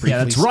moment. Yeah,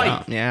 that's Briefly right.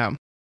 stop. Yeah.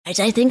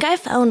 I think I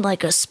found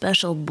like a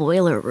special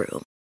boiler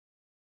room.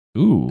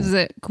 Ooh. Is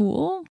it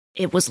cool?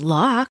 It was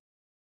locked.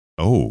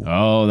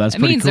 Oh. That's It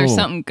pretty means cool. there's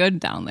something good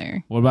down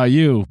there. What about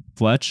you,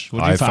 Fletch?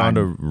 What'd you I found find?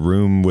 a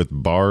room with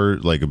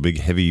like a big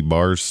heavy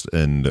bars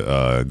and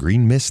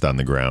green mist on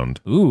the ground.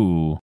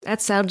 Ooh.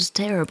 That sounds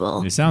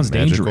terrible. It sounds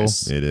Magical.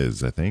 dangerous. It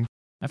is, I think.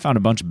 I found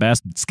a bunch of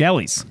bastard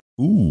skellies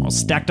Ooh. all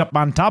stacked up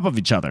on top of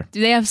each other. Do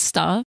they have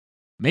stuff?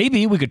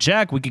 Maybe we could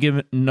check. We could give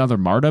it another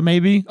Marta,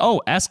 maybe.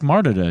 Oh, ask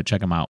Marta to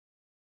check them out.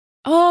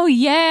 Oh,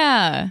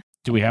 yeah.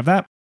 Do we have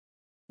that?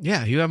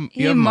 Yeah, you have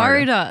Hey,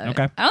 Marta.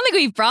 Okay. I don't think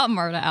we brought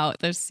Marta out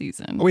this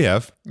season. Oh, we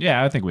have.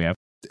 Yeah, I think we have.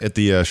 At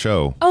the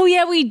show. Oh,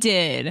 yeah, we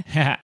did.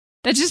 Yeah.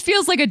 That just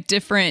feels like a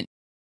different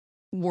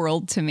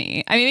world to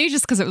me. I mean, maybe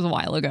just because it was a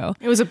while ago.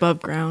 It was above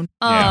ground.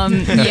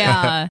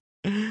 Yeah.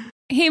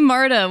 Hey,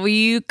 Marta, will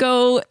you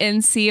go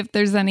and see if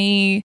there's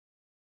any...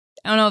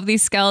 I don't know if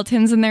these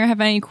skeletons in there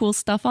have any cool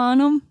stuff on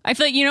them. I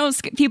feel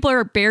like, people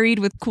are buried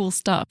with cool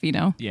stuff,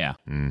 Yeah.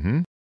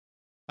 Mm-hmm.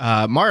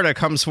 Marta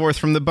comes forth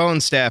from the bone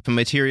staff and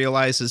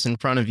materializes in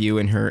front of you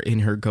in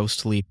her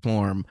ghostly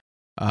form,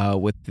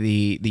 with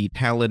the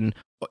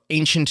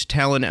ancient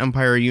Talon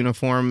Empire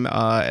uniform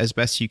as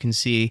best you can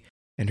see,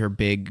 and her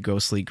big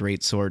ghostly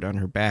greatsword on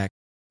her back.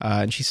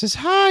 And she says,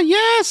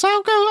 yes,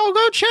 I'll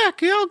go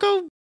check. I'll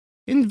go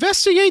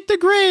investigate the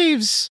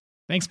graves."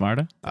 Thanks,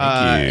 Marta.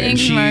 Thank you. And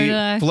Thanks, she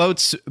Marta.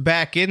 floats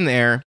back in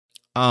there.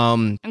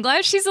 I'm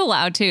glad she's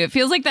allowed to. It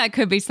feels like that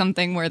could be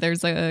something where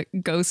there's a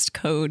ghost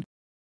code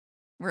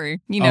where,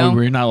 Oh,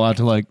 we're not allowed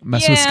to like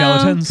mess with Yeah.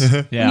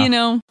 skeletons?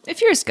 Yeah.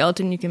 If you're a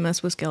skeleton, you can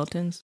mess with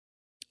skeletons.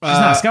 She's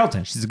not a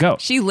skeleton. She's a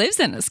ghost. She lives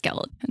in a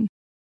skeleton.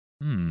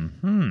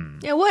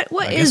 Yeah, what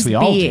I is guess we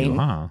all being? do,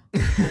 huh?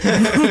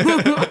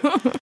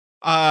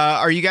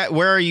 Are you guys?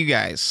 Where are you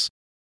guys?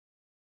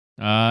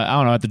 I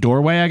don't know, at the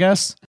doorway, I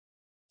guess?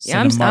 Yeah,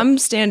 Send 'em up. I'm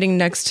standing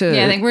next to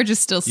Yeah, I think we're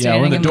just still Yeah,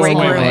 we're standing in the in doorway. the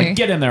We're doorway. like,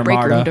 get in there, break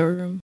room, Marta. door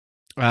room.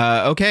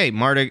 Okay,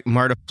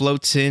 Marta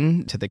floats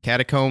in to the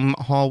catacomb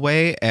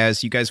hallway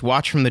as you guys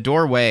watch from the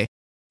doorway.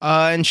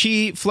 And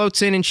she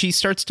floats in and she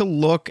starts to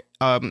look,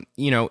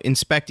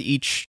 inspect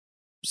each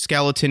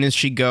skeleton as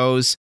she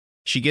goes.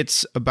 She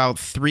gets about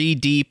 3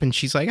 deep and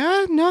she's like,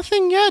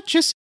 nothing yet.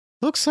 Just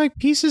looks like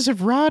pieces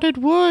of rotted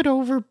wood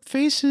over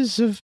faces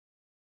of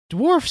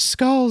dwarf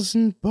skulls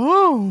and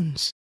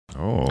bones.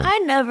 Oh.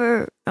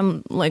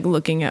 I'm like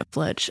looking at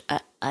Fletch.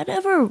 I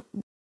never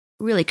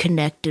really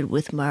connected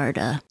with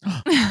Marta.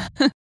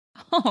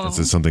 Oh. Is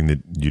this something that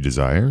you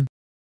desire?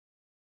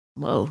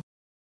 Whoa.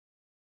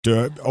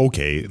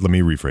 Okay, let me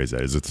rephrase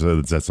that. Is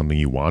that something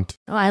you want?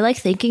 Oh, I like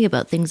thinking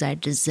about things I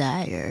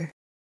desire.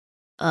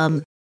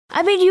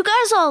 I mean, you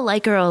guys all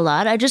like her a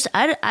lot. I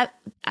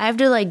have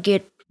to like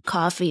get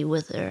coffee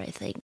with her, I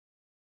think.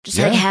 Just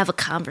like Yeah. have a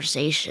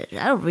conversation.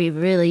 I don't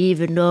really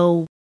even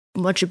know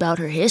much about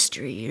her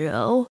history, you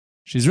know?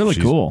 She's really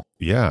cool.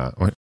 Yeah.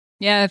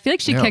 Yeah, I feel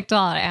like she Yeah. kicked a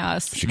lot of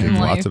ass. She in kicked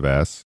life. lots of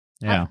ass.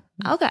 Yeah.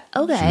 Okay.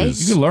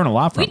 She You can learn a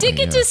lot from We her. did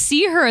get Yeah. to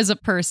see her as a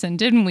person,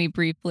 didn't we?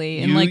 Briefly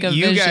in like a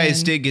you vision.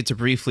 guys did get to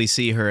briefly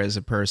see her as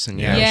a person.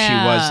 Yeah, Yeah,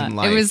 she was in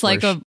life. It was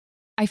like where a.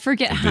 I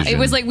forget A how. It vision.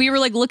 was like we were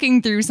like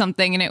looking through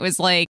something, and it was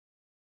like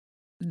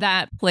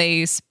that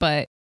place,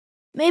 but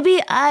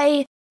Maybe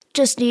I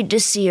just need to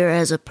see her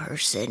as a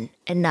person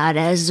and not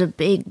as a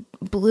big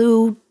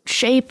blue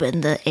shape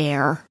in the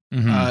air.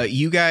 Mhm.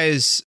 You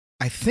guys,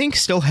 I think,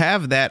 still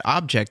have that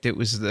object. It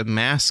was the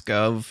mask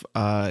of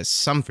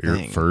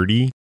something.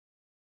 Ferdy?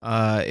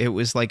 It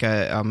was like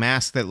a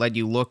mask that let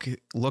you look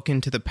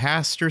into the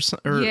past or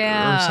something.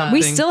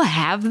 We still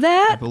have I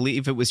that.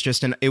 believe it was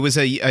just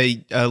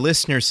a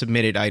listener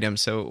submitted item,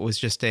 so it was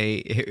just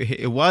a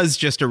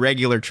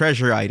regular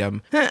treasure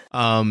item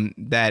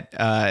that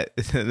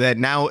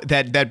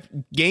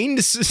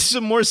gained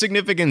some more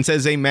significance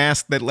as a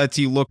mask that lets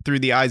you look through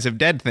the eyes of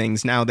dead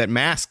things. Now that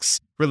masks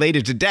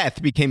related to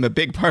death became a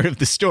big part of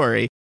the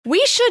story.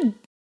 We should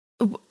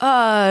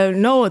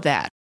know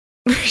that.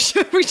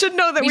 We should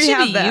know that we, should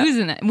have be that.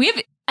 using it. We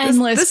have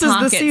endless this is the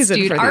pockets, season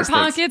dude. for Our these things.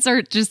 pockets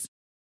are just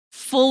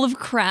full of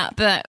crap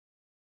that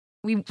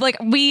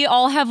we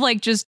all have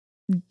like just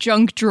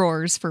junk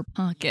drawers for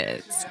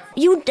pockets.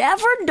 You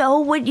never know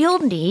what you'll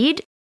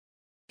need.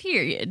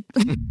 Period.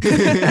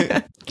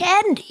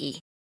 Candy.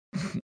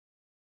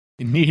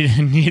 You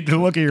need to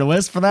look at your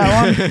list for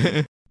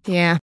that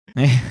Yeah.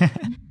 one.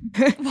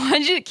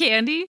 Budget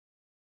candy.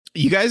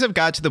 You guys have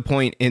got to the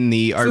point in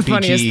the It's the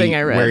funniest thing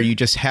I RPG read. where you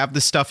just have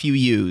the stuff you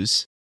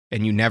use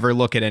and you never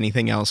look at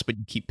anything else, but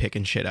you keep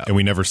picking shit up. And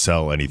we never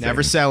sell anything.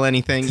 Never sell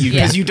anything Yeah.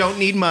 because you don't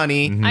need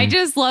money. Mhm. I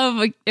just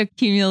love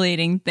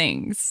accumulating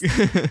things.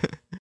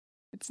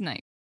 It's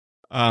nice.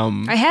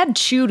 I had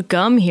chewed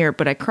gum here,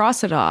 but I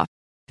cross it off.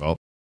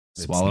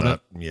 It's Swallowed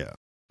not- Yeah.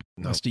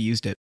 No. Must have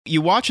used it.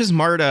 You watch as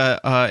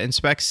Marta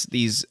inspects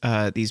these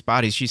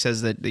bodies. She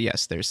says that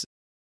yes, there's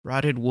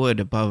rotted wood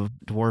above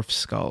dwarf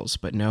skulls,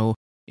 but no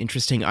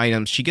interesting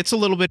items. She gets a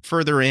little bit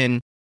further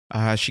in.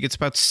 She gets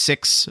about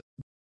 6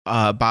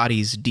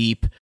 bodies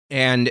deep,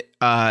 and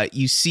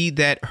you see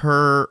that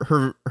her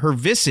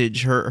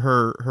visage,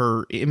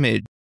 her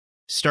image,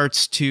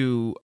 starts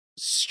to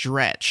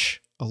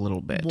stretch a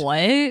little bit.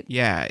 What?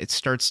 Yeah, it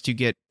starts to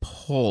get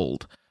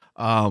pulled.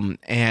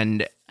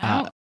 And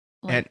I don't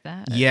like and-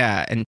 that.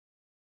 yeah, and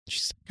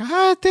she's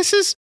like, this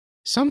is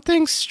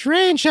something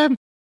strange.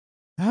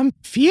 I'm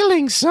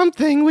feeling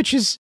something, which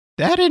is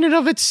that in and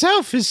of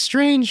itself is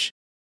strange,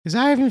 because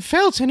I haven't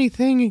felt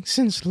anything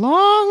since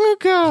long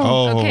ago.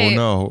 Oh, Okay,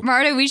 no.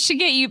 Marta, we should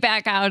get you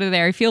back out of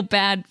there. I feel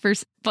bad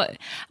but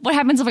what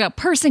happens if like a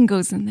person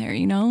goes in there,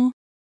 you know?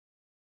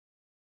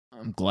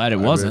 I'm glad it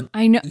wasn't.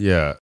 I know.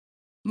 Yeah.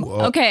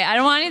 Well- Okay, I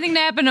don't want anything to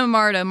happen to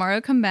Marta.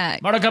 Marta, come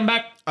back. Marta, come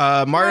back.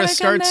 Marta Marta, come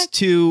starts back.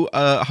 to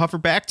hover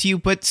back to you,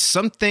 but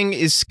something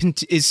is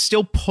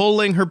still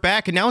pulling her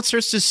back, and now it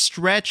starts to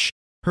stretch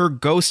her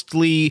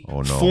ghostly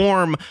Oh, no.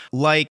 form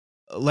like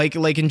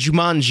in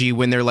Jumanji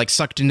when they're like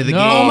sucked into the No.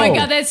 game. Oh my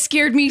god, that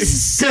scared me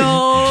so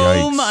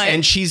Yikes. much.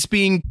 And she's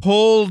being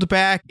pulled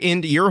back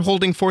into. You're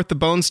holding forth the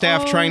bone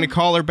staff, trying to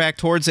call her back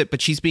towards it,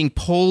 but she's being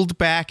pulled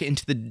back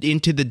into the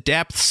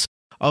depths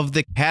of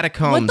the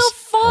catacombs. what the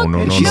fuck? Oh, no,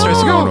 And no, she no, starts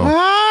to no, go, no.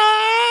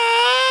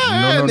 "Ah!"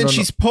 No, no, and then no,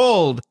 she's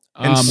pulled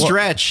and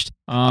stretched.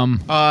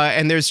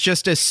 And there's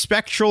just a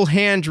spectral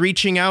hand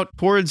reaching out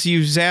towards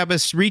you,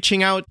 Zabas,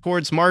 reaching out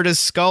towards Marta's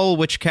skull,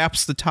 which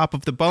caps the top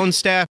of the bone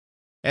staff.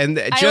 And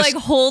I just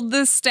like hold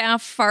the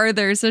staff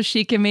farther so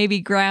she can maybe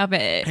grab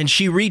it. and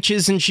she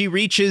reaches and she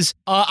reaches.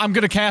 I'm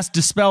gonna cast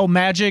dispel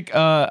magic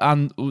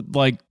on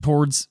like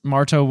towards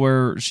Marta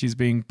where she's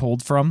being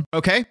pulled from.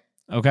 Okay.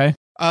 Okay,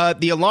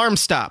 The alarm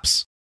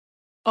stops.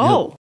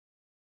 Oh.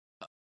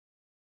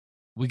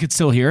 we could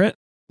still hear it,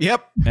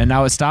 Yep. and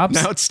now it stops.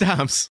 Now it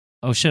stops.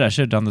 Oh shit! I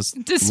should have done this.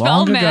 Dispel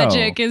long ago.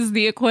 magic is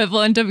the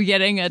equivalent of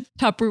getting a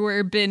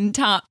Tupperware bin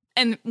top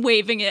and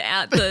waving it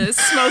at the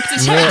smoke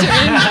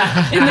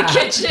detector in the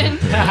kitchen.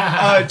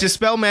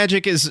 Dispel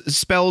magic is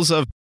spells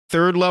of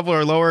 3rd level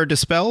or lower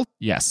dispel,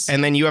 Yes.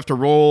 and then you have to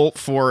roll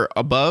for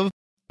above.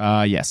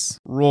 Yes.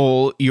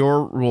 Roll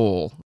your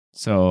roll.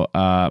 So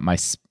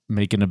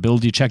make an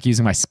ability check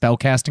using my spell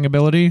casting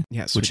ability.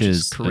 Yes, Which which is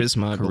is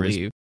charisma, I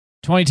believe.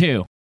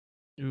 22.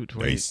 Ooh,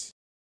 Nice.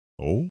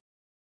 Oh,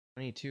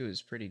 22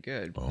 is pretty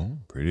good.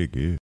 pretty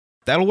good.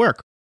 that'll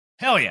work.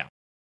 Hell yeah.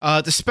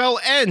 The spell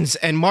ends,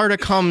 and Marta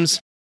comes,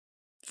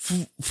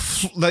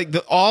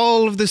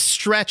 all of the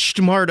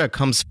stretched Marta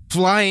comes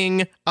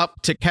flying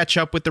up to catch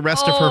up with the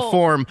rest of her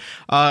form,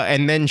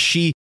 and then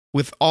she,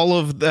 with all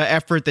of the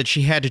effort that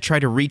she had to try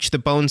to reach the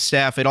bone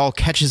staff, it all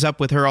catches up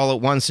with her all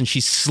at once, and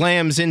she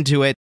slams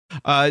into it.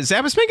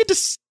 Zabbis, make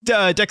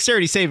a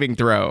dexterity saving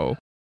throw.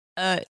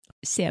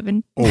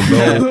 7.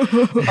 Oh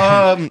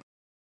no.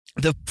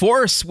 The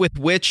force with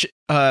which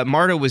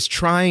Marta was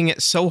trying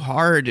so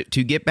hard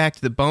to get back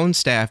to the bone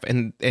staff,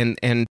 and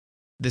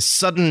the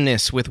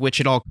suddenness with which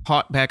it all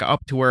caught back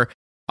up to her,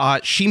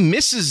 she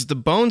misses the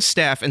bone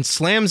staff and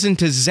slams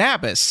into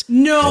Zabbis.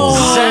 No.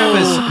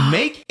 Zabbis,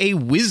 make a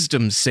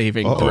wisdom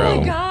saving Uh-oh. throw. Oh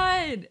my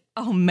god.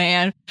 Oh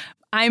man.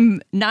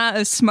 I'm not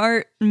a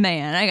smart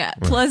man. I got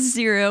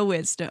 +0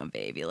 wisdom,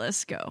 baby.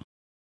 Let's go.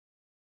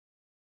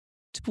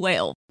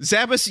 12.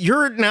 Zabbis,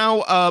 you're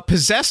now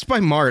possessed by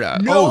Marta.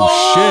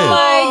 Oh shit.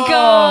 My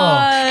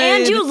god.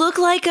 And you look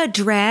like a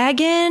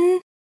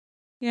dragon.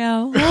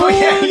 Yeah. Oh,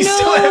 yeah, you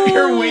still have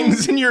your no.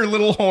 wings and your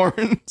little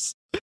horns.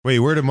 Wait,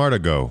 where did Marta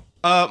go?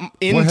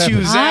 Into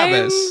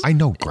happened? Zabbis. I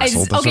know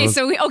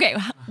Gressel. Okay,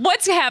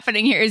 what's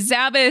happening here is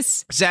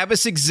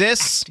Zabbis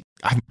exists,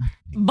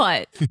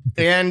 but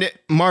and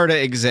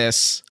Marta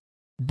exists,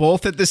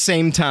 both at the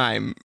same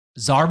time.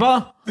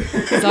 Zarba?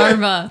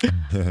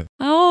 Zarba.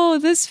 Oh,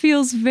 this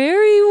feels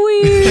very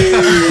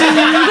weird.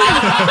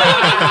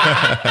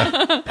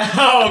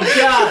 Oh,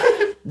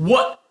 God.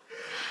 What?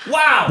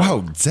 Wow.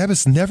 Wow,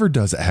 Zabbis never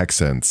does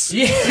accents.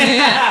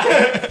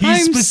 Yeah. He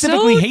I'm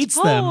specifically so hates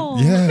tall.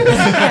 them.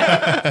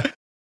 Yeah.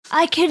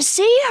 I can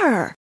see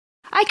her.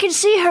 I can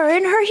see her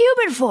in her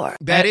human form.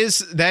 That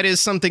is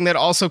something that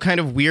also kind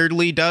of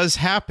weirdly does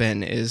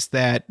happen, is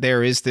that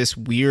there is this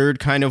weird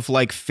kind of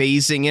like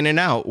phasing in and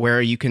out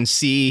where you can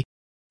see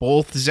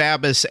both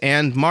Zabbis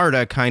and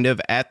Marta kind of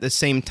at the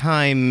same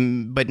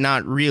time, but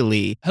not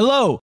really.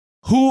 Hello.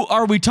 Who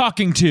are we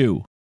talking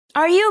to?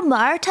 Are you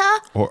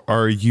Marta? Or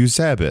are you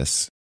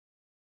Zabbis?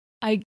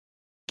 I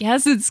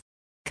guess it's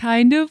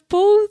kind of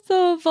both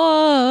of us.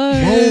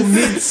 Oh,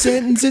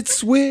 mid-sentence it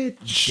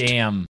switched.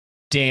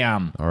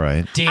 Damn. All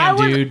right. Damn,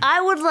 dude.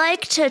 I would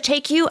like to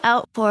take you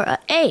out for a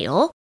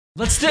ale.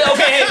 Let's do.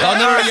 Okay. Oh,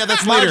 no, yeah,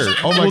 that's later.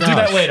 Oh, my We'll do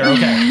that gosh. later.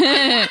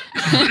 Okay.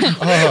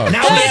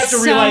 Now we have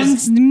to realize.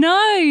 Sounds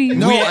nice.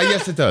 No,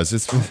 yes, it does.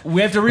 It's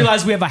We have to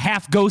realize we have a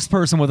half ghost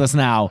person with us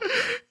now.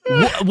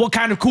 What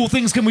kind of cool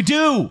things can we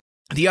do?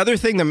 The other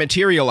thing that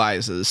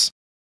materializes,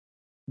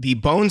 the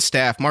bone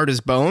staff,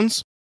 Marta's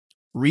bones,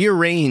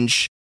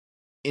 rearrange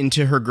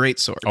into her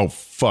greatsword. Oh,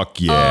 fuck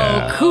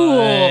yeah. Oh, cool.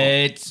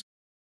 What?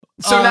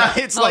 So now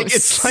it's oh, like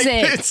sick.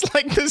 it's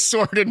like the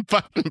sword and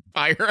fucking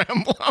Fire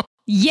Emblem.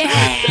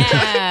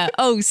 Yeah.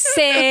 Oh,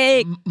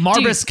 sick.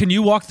 Marbus, can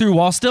you walk through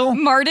wall still?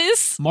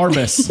 Martis?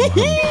 Marbus.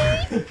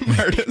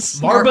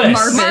 Marbus.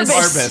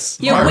 Marbus.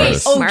 Yeah, wait.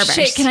 Marbus. Oh, Marbus.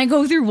 shit. Can I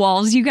go through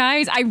walls, you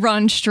guys? I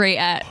run straight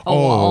at a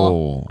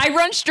wall. I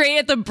run straight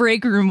at the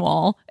break room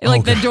wall,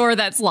 like the door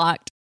that's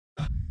locked.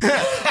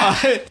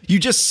 You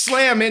just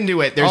slam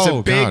into it. There's Oh,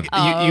 a big.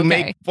 God. You Oh,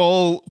 make okay.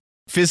 full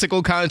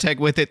physical contact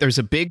with it. There's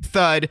a big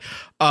thud,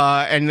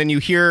 and then you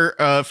hear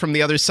from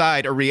the other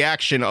side a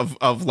reaction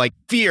of like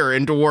fear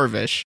in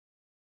Dwarvish.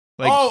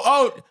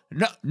 Like,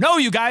 No,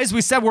 you guys.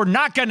 We said we're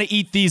not going to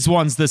eat these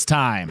ones this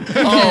time.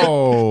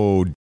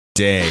 Oh,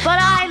 dang. But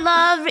I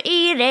love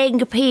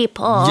eating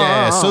people.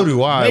 Yeah, so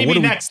do I. Maybe What do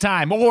we- next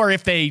time, or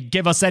if they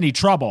give us any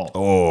trouble.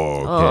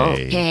 Oh,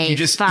 okay. Okay, You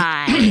just-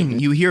 fine.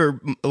 you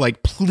hear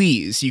like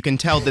please. You can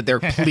tell that they're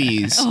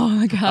please Oh,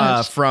 my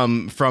gosh.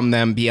 from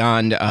them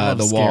beyond I love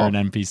the wall. scaring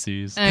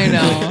NPCs. I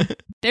know.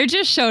 They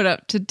just showed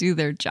up to do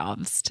their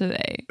jobs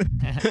today.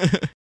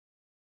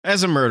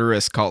 As a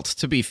murderous cult,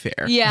 to be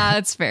fair. Yeah,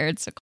 it's fair.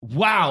 It's a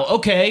Wow.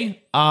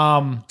 Okay.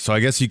 So I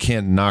guess you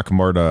can't knock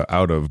Marta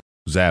out of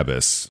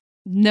Zabbis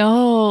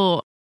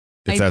no.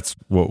 if I that's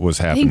what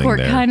was I happening think we're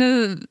there. kind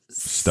of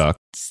Stuck.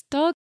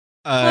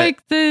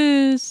 like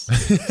this.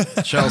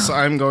 Chelsea,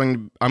 I'm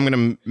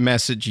gonna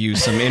message you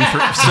some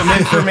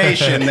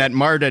information that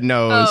Marta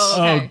knows.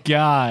 Oh. Okay. Oh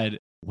God.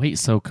 Wait.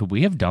 So could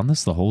we have done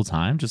this the whole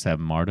time? Just have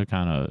Marta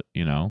kind of,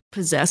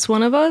 Possess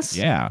one of us?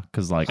 yeah.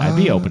 Because like I'd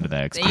be open to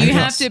that. You experience.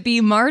 have to be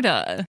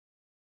Marta.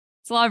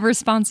 It's a lot of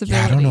responsibility.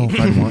 Yeah, I don't know if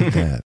I want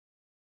that.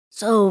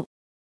 So,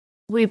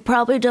 we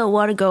probably don't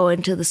want to go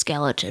into the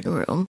skeleton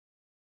room.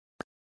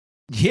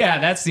 Yeah,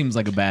 that seems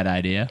like a bad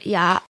idea.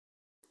 Yeah.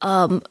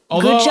 Although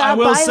good job. I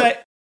will by- say,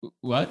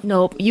 what?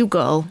 Nope, you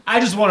go. I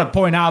just want to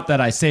point out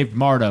that I saved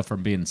Marta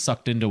from being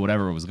sucked into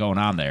whatever was going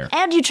on there.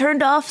 And you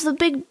turned off the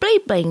big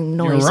bleeping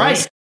You're noises.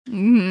 right.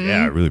 Mhm.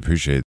 Yeah, I really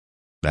appreciate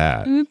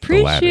that. I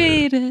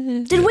appreciate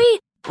it. Did we?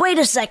 Wait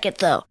a second,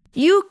 though.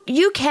 You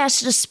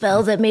cast a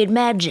spell that made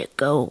magic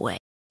go away.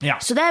 Yeah.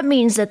 So that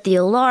means that the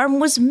alarm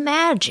was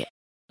magic,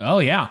 Oh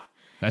yeah,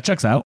 that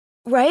checks out.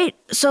 right?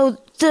 So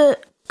the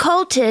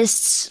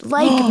cultists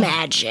like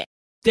magic.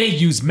 They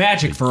use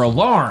magic for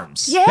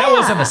alarms. Yeah. That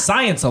wasn't a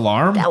science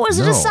alarm. That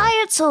wasn't No. a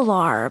science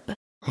alarm.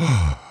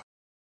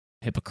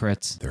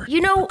 Hypocrites.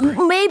 You know,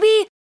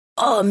 maybe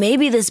Oh,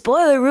 maybe this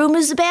boiler room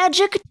is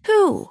magic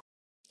too.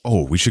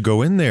 Oh, we should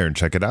go in there and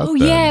check it out. Oh,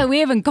 then. yeah. We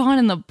haven't gone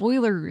in the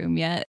boiler room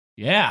yet.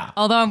 Yeah.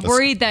 Although I'm Let's-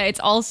 worried that it's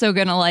also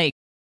going to like,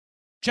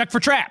 Check for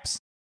traps.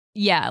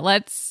 yeah,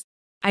 let's.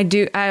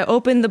 I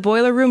open the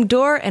boiler room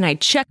door and I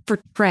check for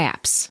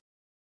traps.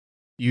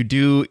 You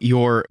do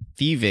your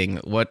thieving.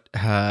 What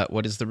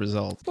is the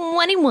result?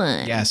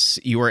 21. Yes,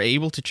 you are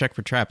able to check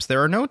for traps.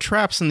 There are no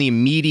traps in the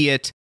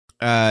immediate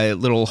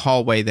little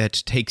hallway that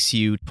takes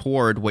you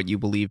toward what you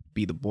believe to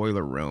be the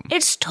boiler room.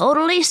 It's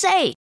totally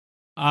safe.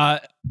 Are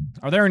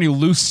there any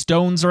loose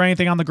stones or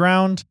anything on the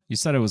ground? You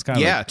said it was kind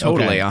of Yeah,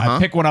 totally, Okay, uh-huh. I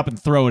pick one up and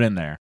throw it in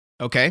there.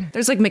 Okay.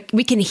 There's like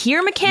we can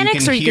hear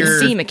mechanics or you hear-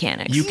 can see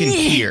mechanics. You can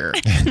hear.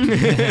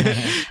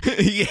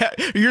 Yeah,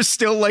 you're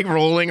still like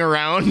rolling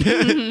around.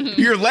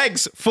 Your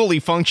legs fully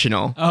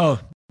functional, Oh,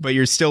 but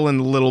you're still in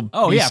the little.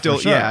 Oh, you're yeah, for still,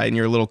 sure. yeah, in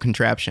your little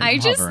contraption. I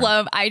just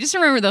hovering. I just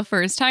remember the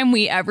first time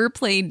we ever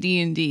played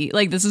D&D.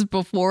 Like this is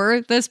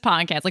before this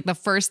podcast. Like the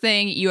first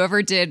thing you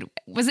ever did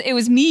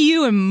was me,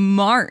 you, and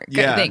Mark,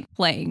 Yeah. I think,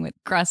 playing with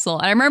Gressel.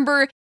 And I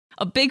remember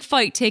a big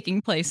fight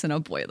taking place in a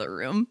boiler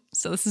room.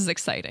 So this is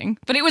exciting.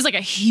 But it was like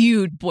a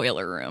huge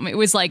boiler room. It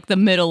was like the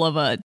middle of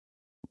a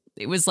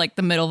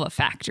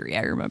factory,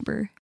 I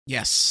remember.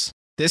 Yes.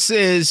 This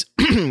is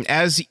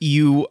as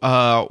you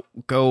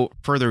go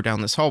further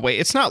down this hallway.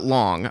 It's not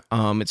long.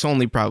 It's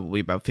only probably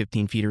about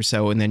 15 feet or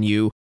so, and then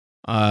you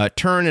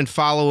turn and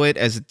follow it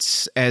as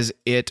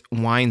it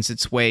winds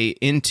its way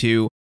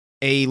into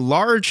a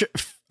large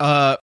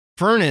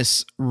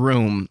furnace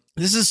room.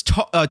 This is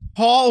a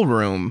tall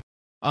room.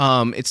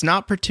 It's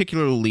not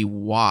particularly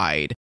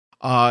wide.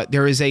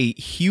 There is a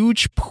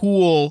huge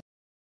pool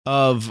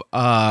of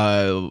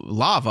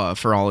lava,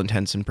 for all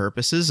intents and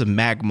purposes, of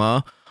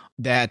magma,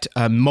 that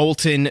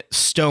molten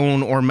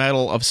stone or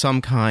metal of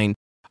some kind,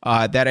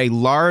 that a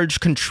large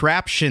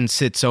contraption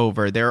sits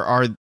over. There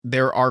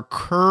are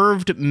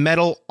curved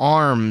metal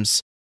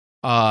arms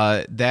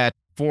that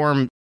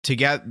form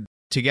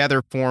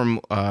together form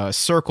a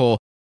circle,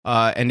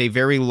 and a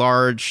very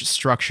large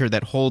structure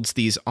that holds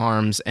these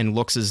arms and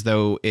looks as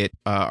though it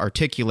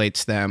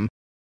articulates them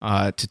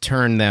to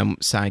turn them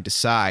side to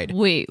side.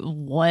 Wait,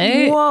 what?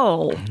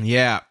 Whoa.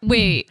 Yeah.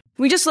 Wait.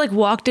 We just like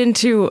walked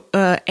into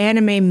a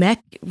anime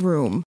mech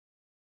room.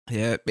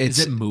 Yeah. is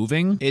it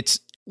moving?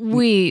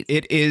 Wait.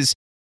 It is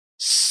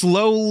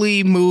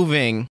slowly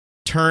moving,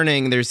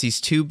 turning. There's these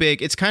two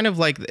big. It's kind of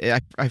like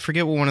I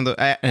forget what one of the.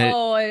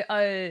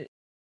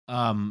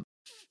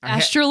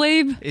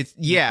 Astrolabe? It's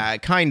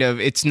kind of.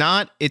 It's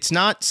not.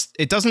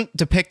 It doesn't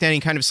depict any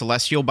kind of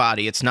celestial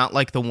body. It's not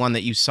like the one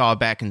that you saw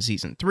back in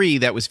season 3.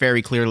 That was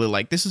very clearly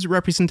like this is a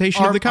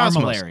representation of the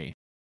cosmos. Armillary.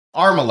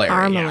 Armillary.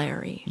 yeah.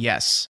 Armillary.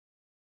 Yes.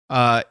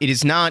 It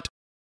is not.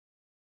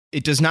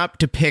 It does not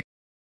depict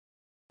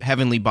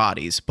heavenly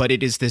bodies, but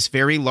it is this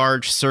very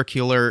large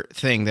circular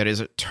thing that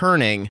is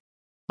turning.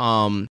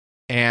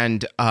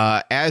 And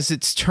as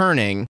it's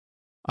turning,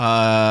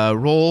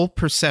 roll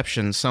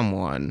perception,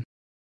 someone.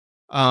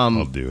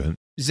 I'll do it.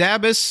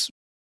 Zabas,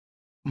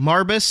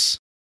 Marbus,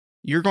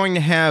 you're going to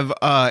have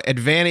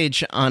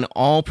advantage on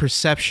all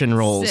perception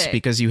rolls Sick.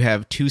 because you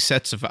have 2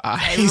 sets of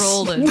eyes. I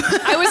rolled it.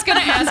 I was going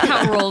to ask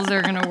how rolls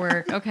are going to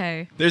work.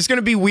 Okay. There's going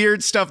to be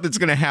weird stuff that's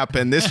going to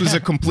happen. This was a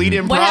complete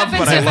improv, What happens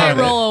but I if I love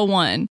it. roll a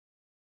 1?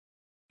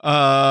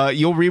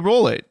 You'll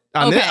re-roll it.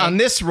 On Okay.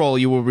 this roll,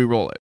 you will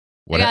re-roll it.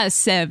 I got a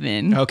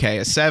 7. Okay,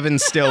 a 7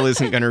 still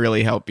isn't going to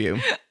really help you.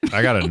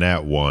 I got a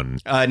nat 1.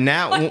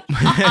 Now,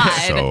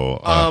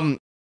 So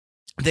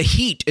the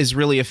heat is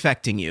really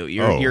affecting you.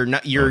 Oh. You're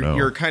not. Oh, You're no.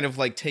 you're kind of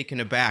like taken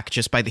aback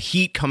just by the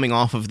heat coming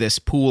off of this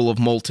pool of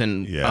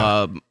molten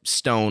Yeah.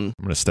 stone,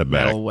 I'm gonna step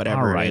back. metal,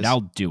 whatever. All right, it is.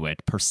 I'll do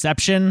it.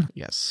 Perception.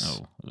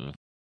 Yes. Oh,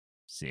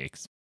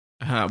 6.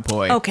 Oh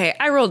boy. Okay,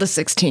 I rolled a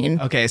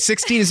 16. Okay,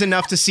 16 is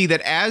enough to see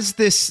that as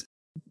this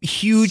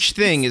huge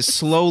thing is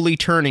slowly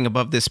turning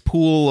above this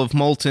pool of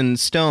molten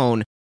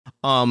stone,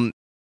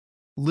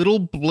 little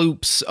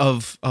bloops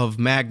of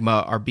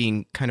magma are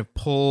being kind of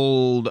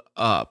pulled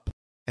up,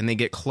 and they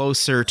get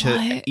closer to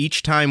What?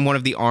 each time one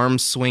of the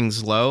arms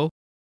swings low.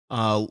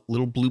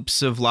 Little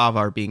bloops of lava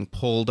are being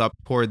pulled up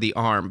toward the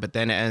arm, but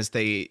then as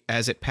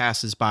it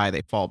passes by,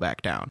 they fall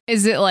back down.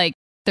 Is it like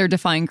they're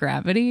defying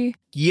gravity?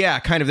 Yeah,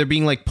 kind of. They're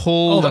being like Oh,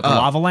 pulled like a up.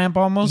 lava lamp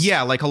almost?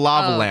 Yeah, like a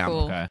lava Oh, lamp.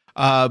 cool. Okay.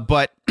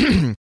 But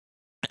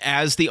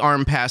as the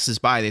arm passes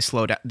by, they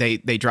slow down. They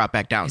drop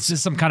back down. Is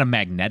this some kind of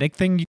magnetic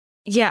thing?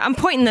 Yeah, I'm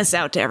pointing this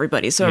out to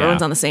everybody so Yeah.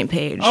 everyone's on the same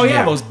page. Oh, yeah,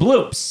 Yeah. those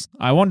bloops.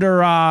 I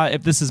wonder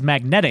if this is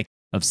magnetic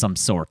of some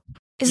sort.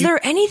 Is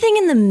there anything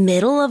in the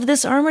middle of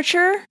this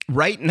armature?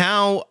 Right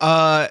now,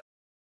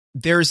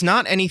 there's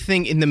not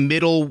anything in the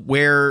middle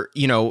where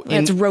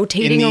It's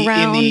rotating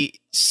around. in the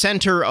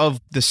center of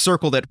the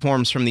circle that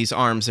forms from these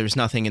arms. There's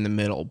nothing in the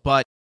middle,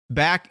 but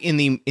back in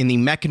the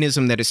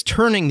mechanism that is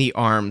turning the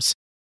arms,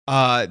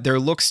 there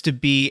looks to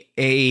be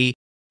a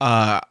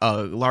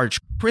large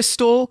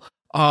crystal,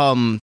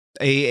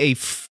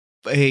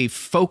 a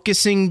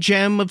focusing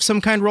gem of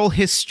some kind. Roll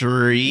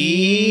history.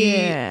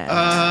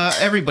 Yeah.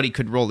 Everybody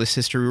could roll this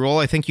history roll.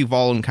 I think you've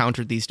all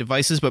encountered these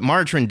devices, but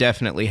Margarine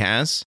definitely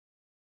has.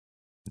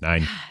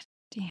 9.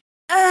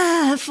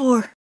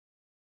 4.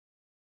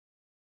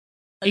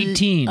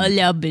 18.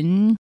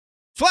 11.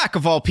 Flack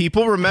of all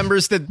people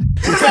remembers that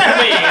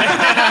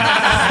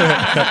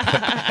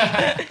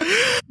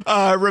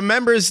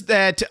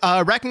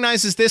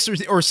recognizes this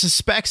or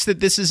suspects that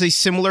this is a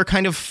similar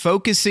kind of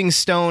focusing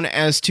stone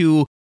as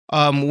to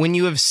when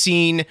you have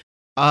seen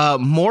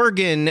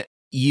Morgan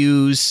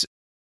use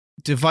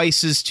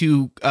devices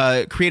to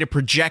create a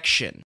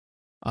projection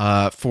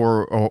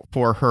for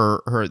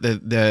her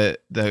the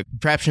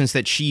contraptions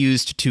that she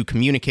used to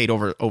communicate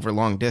over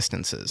long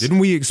distances. Didn't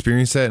we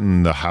experience that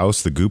in the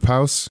house, the Goop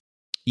House?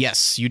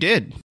 Yes, you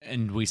did.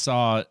 And we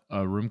saw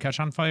a room catch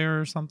on fire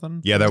or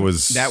something. Yeah, that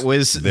was That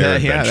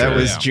adventure.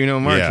 was Yeah. Juno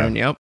Margarine.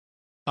 Yep.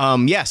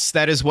 Yes,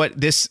 that's what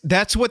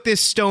this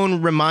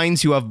stone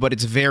reminds you of, but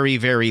it's very,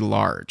 very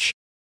large.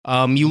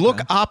 You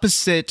look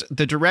opposite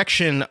the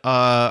direction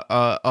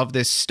of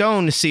this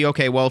stone to see,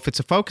 okay, well, if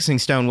it's a focusing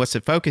stone, what's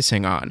it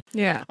focusing on?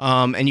 Yeah.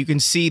 And you can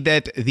see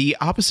that the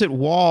opposite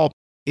wall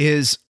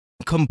is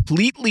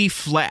completely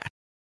flat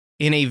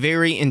in a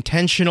very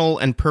intentional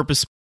and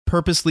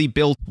purposely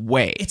built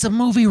way. It's a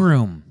movie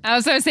room. I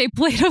was going to say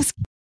Plato's.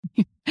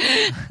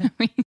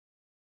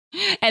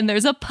 And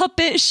there's a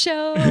puppet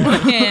show.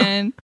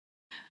 And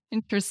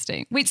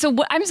interesting. Wait, so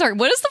I'm sorry.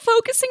 What does the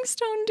focusing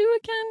stone do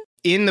again?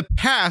 In the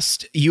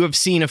past, you have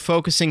seen a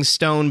focusing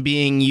stone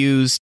being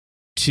used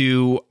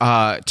to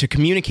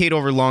communicate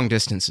over long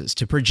distances,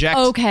 to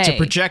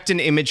project an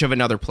image of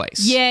another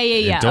place. Yeah.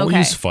 And don't we Okay.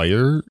 use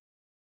fire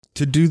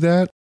to do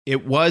that?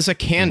 It was a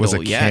candle. It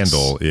was a yes.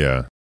 candle,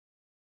 yeah.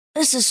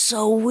 This is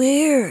so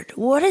weird.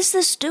 What is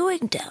this doing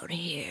down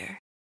here?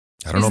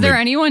 I don't know. Is there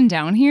anyone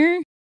down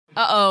here?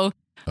 Uh-oh.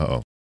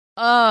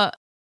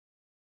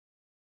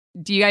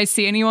 Do you guys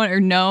see anyone or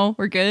no?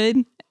 We're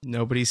good?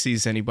 Nobody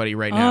sees anybody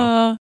right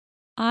now.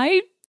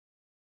 I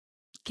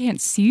can't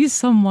see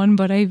someone,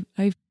 but I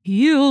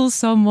feel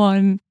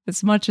someone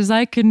as much as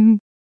I can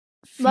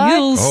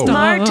feel stuff.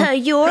 Marta,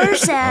 you're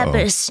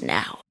Zabas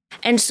now.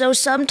 And so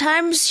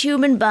sometimes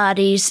human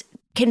bodies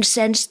can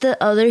sense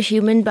the other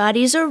human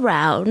bodies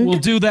around. We'll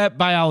do that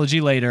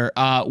biology later.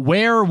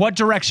 What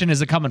direction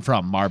is it coming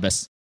from,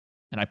 Marbus?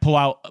 And I pull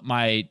out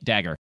my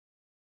dagger,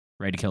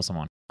 ready to kill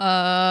someone.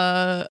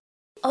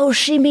 Oh,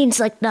 she means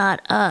like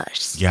not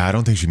us. Yeah, I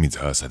don't think she means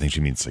us. I think she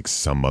means like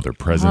some other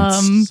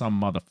presence.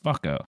 Some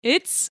motherfucker.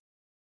 It's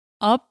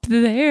up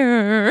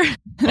there.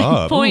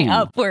 Up. Point Ooh.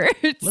 upwards.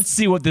 Let's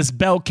see what this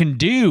bell can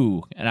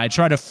do. And I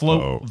try to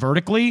float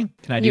vertically.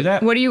 Can I do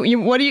that? What do you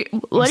What do you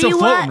still want?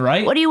 floating,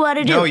 right? What do you want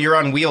to do? No, you're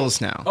on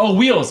wheels now. Oh,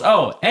 wheels.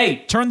 Oh,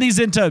 hey, turn these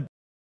into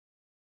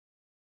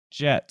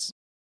jets.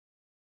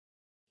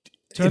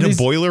 In a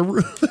boiler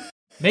room?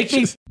 Make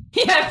me.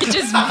 Yeah, it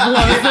just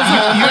blows this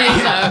whole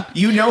place up.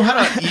 You know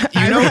how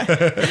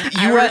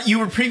to. You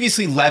were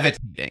previously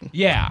levitating.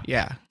 Yeah.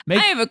 Yeah. I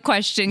have a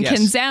question. Yes.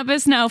 Can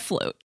Zabas now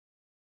float?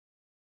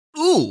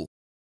 Ooh.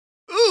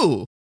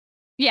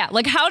 Yeah,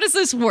 like how does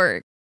this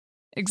work?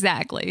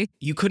 Exactly.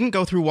 You couldn't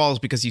go through walls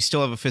because you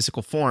still have a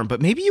physical form, but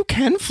maybe you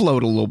can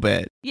float a little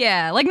bit.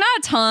 Yeah, like not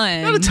a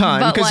ton. Not a ton,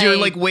 but, because you're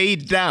like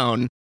weighed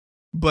down.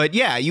 But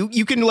yeah, you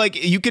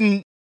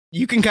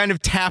can kind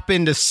of tap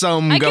into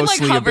some I can, like,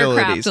 ghostly hovercraft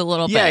abilities. a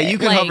little Yeah, bit, you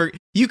can like- hover.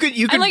 You could.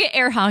 I'm like an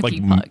air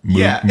hockey Like puck.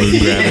 Yeah. moon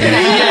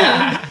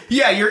gravity.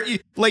 Yeah,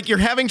 you're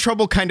having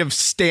trouble kind of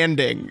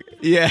standing.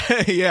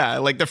 Yeah,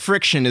 like the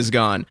friction is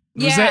gone.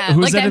 Who's Yeah,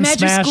 who's like that in Magic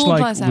Smash, School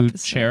like Bus episode.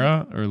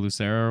 Lucera or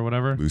Lucera or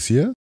whatever?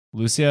 Lucia?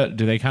 Lucia,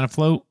 do they kind of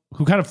float?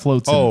 Who kind of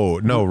floats? Oh,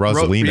 no,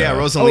 Rosalina. Yeah,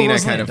 Rosalina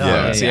Rosalina. kind of Yeah,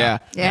 floats. yeah.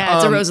 Yeah,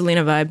 it's a Um,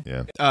 Rosalina vibe.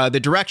 Yeah. The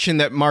direction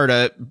that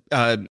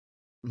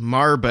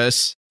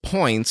Marbus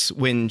points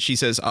when she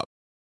says up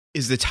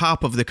is the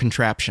top of the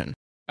contraption.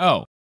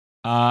 Oh.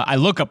 I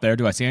look up there.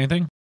 Do I see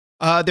anything?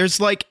 There's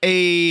like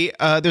a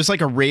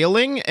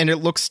railing, and it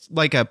looks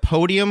like a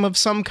podium of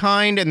some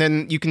kind, and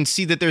then you can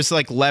see that there's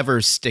like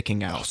levers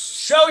sticking out.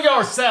 Show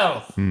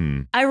yourself.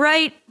 I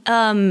write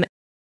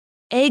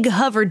egg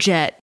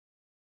hoverjet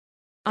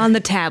on the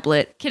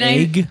tablet. Can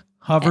Egg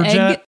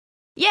hoverjet. Egg?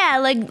 Yeah,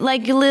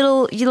 like a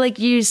little.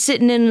 You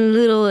sitting in a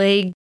little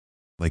egg,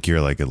 Like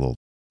you're like a little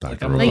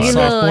Dr. I'm like a Soft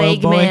little boiled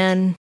egg boy?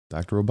 man.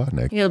 Dr.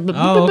 Robotnik. You know,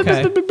 Oh,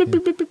 okay.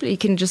 You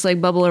can just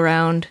like bubble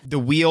around. The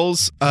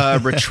wheels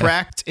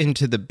retract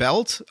into the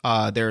belt.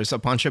 There's a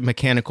bunch of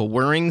mechanical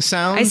whirring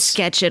sounds. I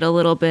sketch it a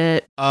little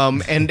bit.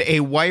 And a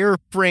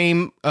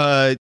wireframe,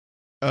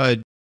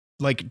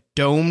 like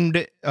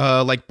domed,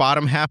 like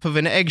bottom half of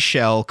an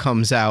eggshell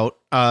comes out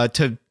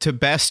to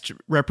best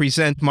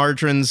represent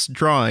Margarine's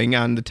drawing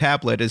on the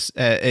tablet.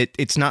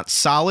 It's not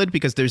solid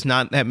because there's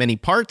not that many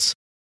parts,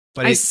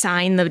 but I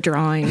sign the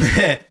drawing.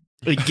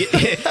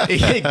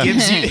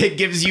 it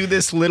gives you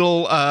this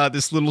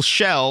little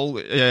shell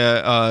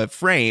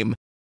frame,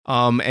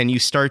 and you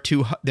start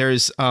to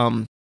there's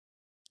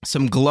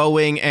some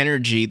glowing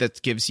energy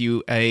that gives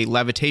you a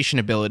levitation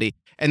ability,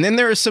 And then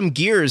there are some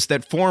gears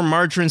that form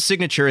Margarine's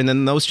signature, and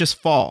then those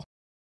just fall.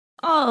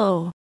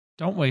 Oh,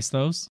 Don't waste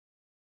those.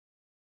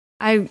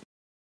 I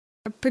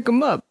pick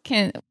them up.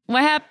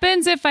 What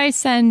happens if I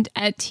send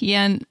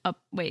Etienne up?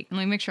 Wait, let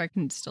me make sure I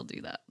can still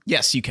do that.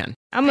 Yes, you can.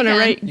 I'm going to Okay.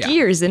 write Yeah.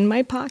 gears in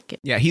my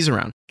pocket. Yeah, he's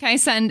around. Can I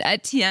send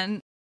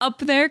Etienne up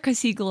there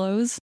because he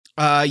glows?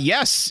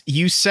 Yes,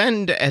 you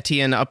send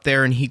Etienne up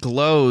there and he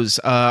glows.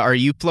 Are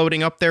you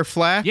floating up there,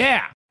 Flack?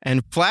 Yeah.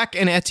 And Flack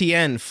and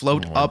Etienne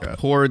float Oh my up God.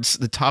 towards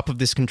the top of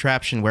this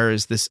contraption where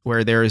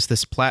there is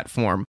this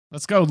platform.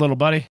 Let's go, little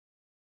buddy.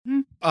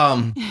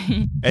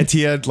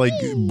 Etienne, like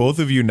both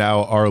of you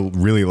now are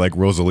really like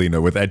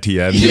Rosalina with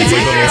Etienne. Yeah. It's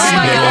like Oh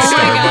my the little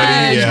star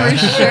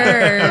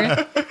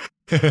gosh,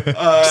 buddy. for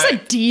Just a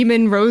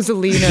demon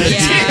Rosalina.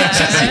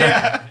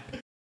 Yeah.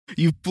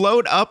 You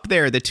float up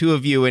there, the two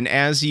of you, and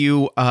as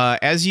you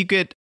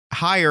get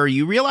higher,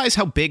 you realize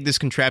how big this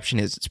contraption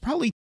is. It's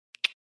probably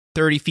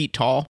 30 feet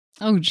tall.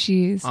 Oh,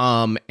 jeez.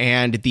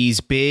 And these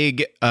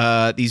big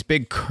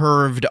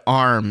curved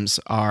arms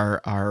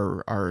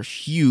are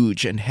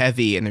huge and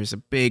heavy, and there's a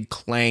big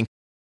clank.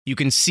 You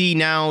can see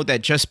now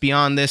that just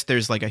beyond this,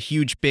 there's like a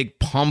huge big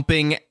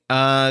pumping,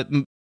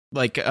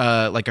 like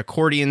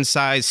accordion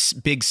size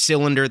big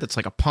cylinder that's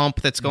like a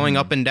pump that's going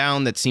up and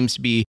down that seems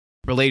to be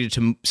related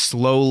to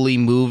slowly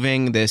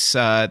moving these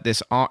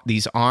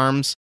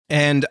arms.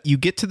 And you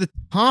get to the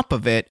top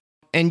of it,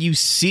 and you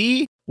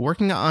see,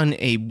 working on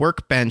a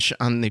workbench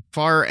on the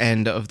far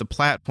end of the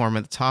platform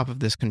at the top of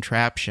this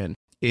contraption,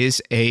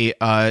 is a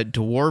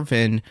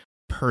dwarven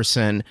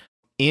person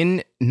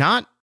in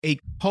not a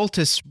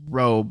cultist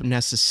robe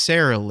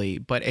necessarily,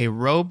 but a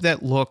robe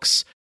that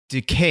looks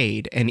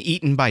decayed and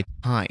eaten by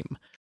time.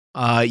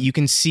 You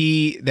can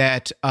see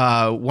that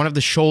one of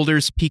the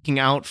shoulders peeking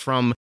out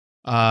from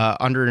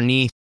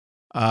underneath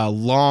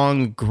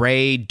long,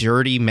 gray,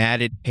 dirty,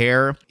 matted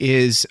hair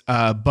is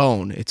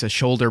bone. It's a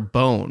shoulder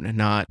bone,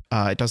 not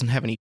it doesn't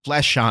have any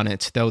flesh on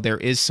it, though there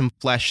is some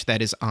flesh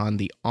that is on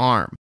the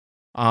arm.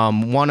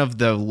 One of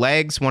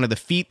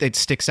the feet that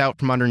sticks out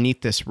from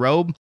underneath this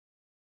robe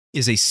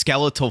is a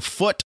skeletal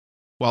foot,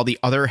 while the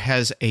other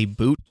has a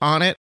boot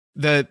on it.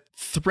 The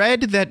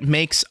thread that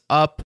makes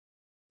up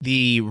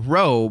the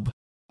robe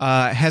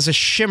has a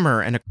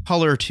shimmer and a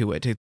color to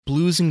it. It's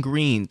blues and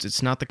greens.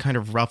 It's not the kind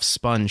of rough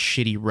spun,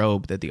 shitty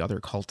robe that the other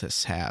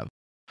cultists have.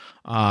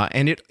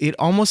 And it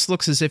almost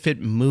looks as if it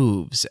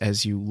moves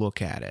as you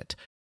look at it.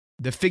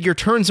 The figure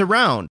turns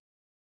around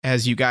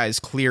as you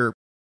guys clear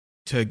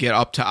to get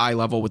up to eye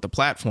level with the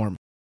platform.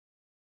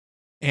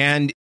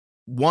 And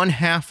one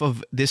half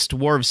of this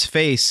dwarf's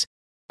face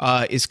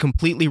is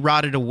completely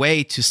rotted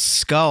away to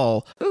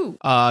skull. Ooh.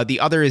 The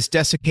other is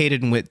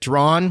desiccated and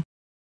withdrawn.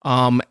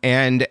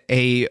 And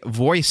a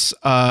voice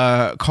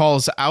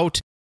calls out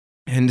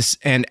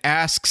and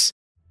asks,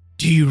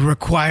 "Do you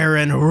require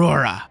an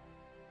aurora?"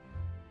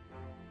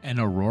 An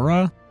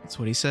aurora? That's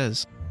what he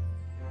says.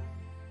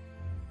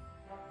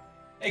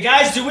 Hey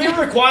guys, do we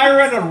require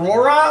an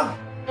aurora?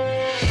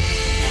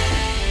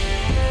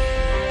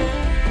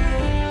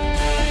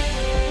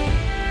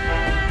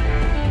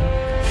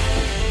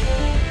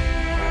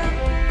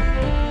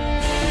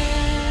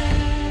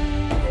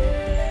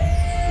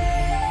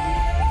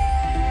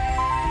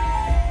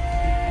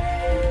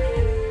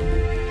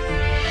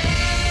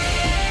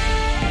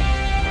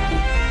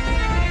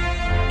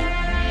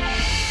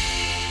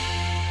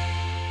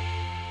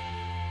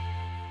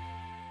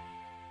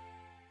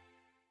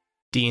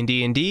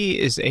 D&D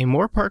is a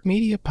Moorpark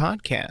Media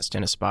podcast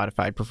and a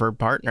Spotify preferred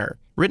partner.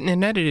 Written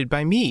and edited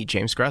by me,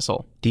 James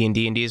Gressel.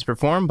 D&D is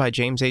performed by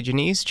James A.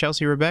 Janice,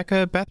 Chelsea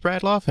Rebecca, Beth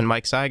Bradloff, and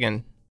Mike Seigan.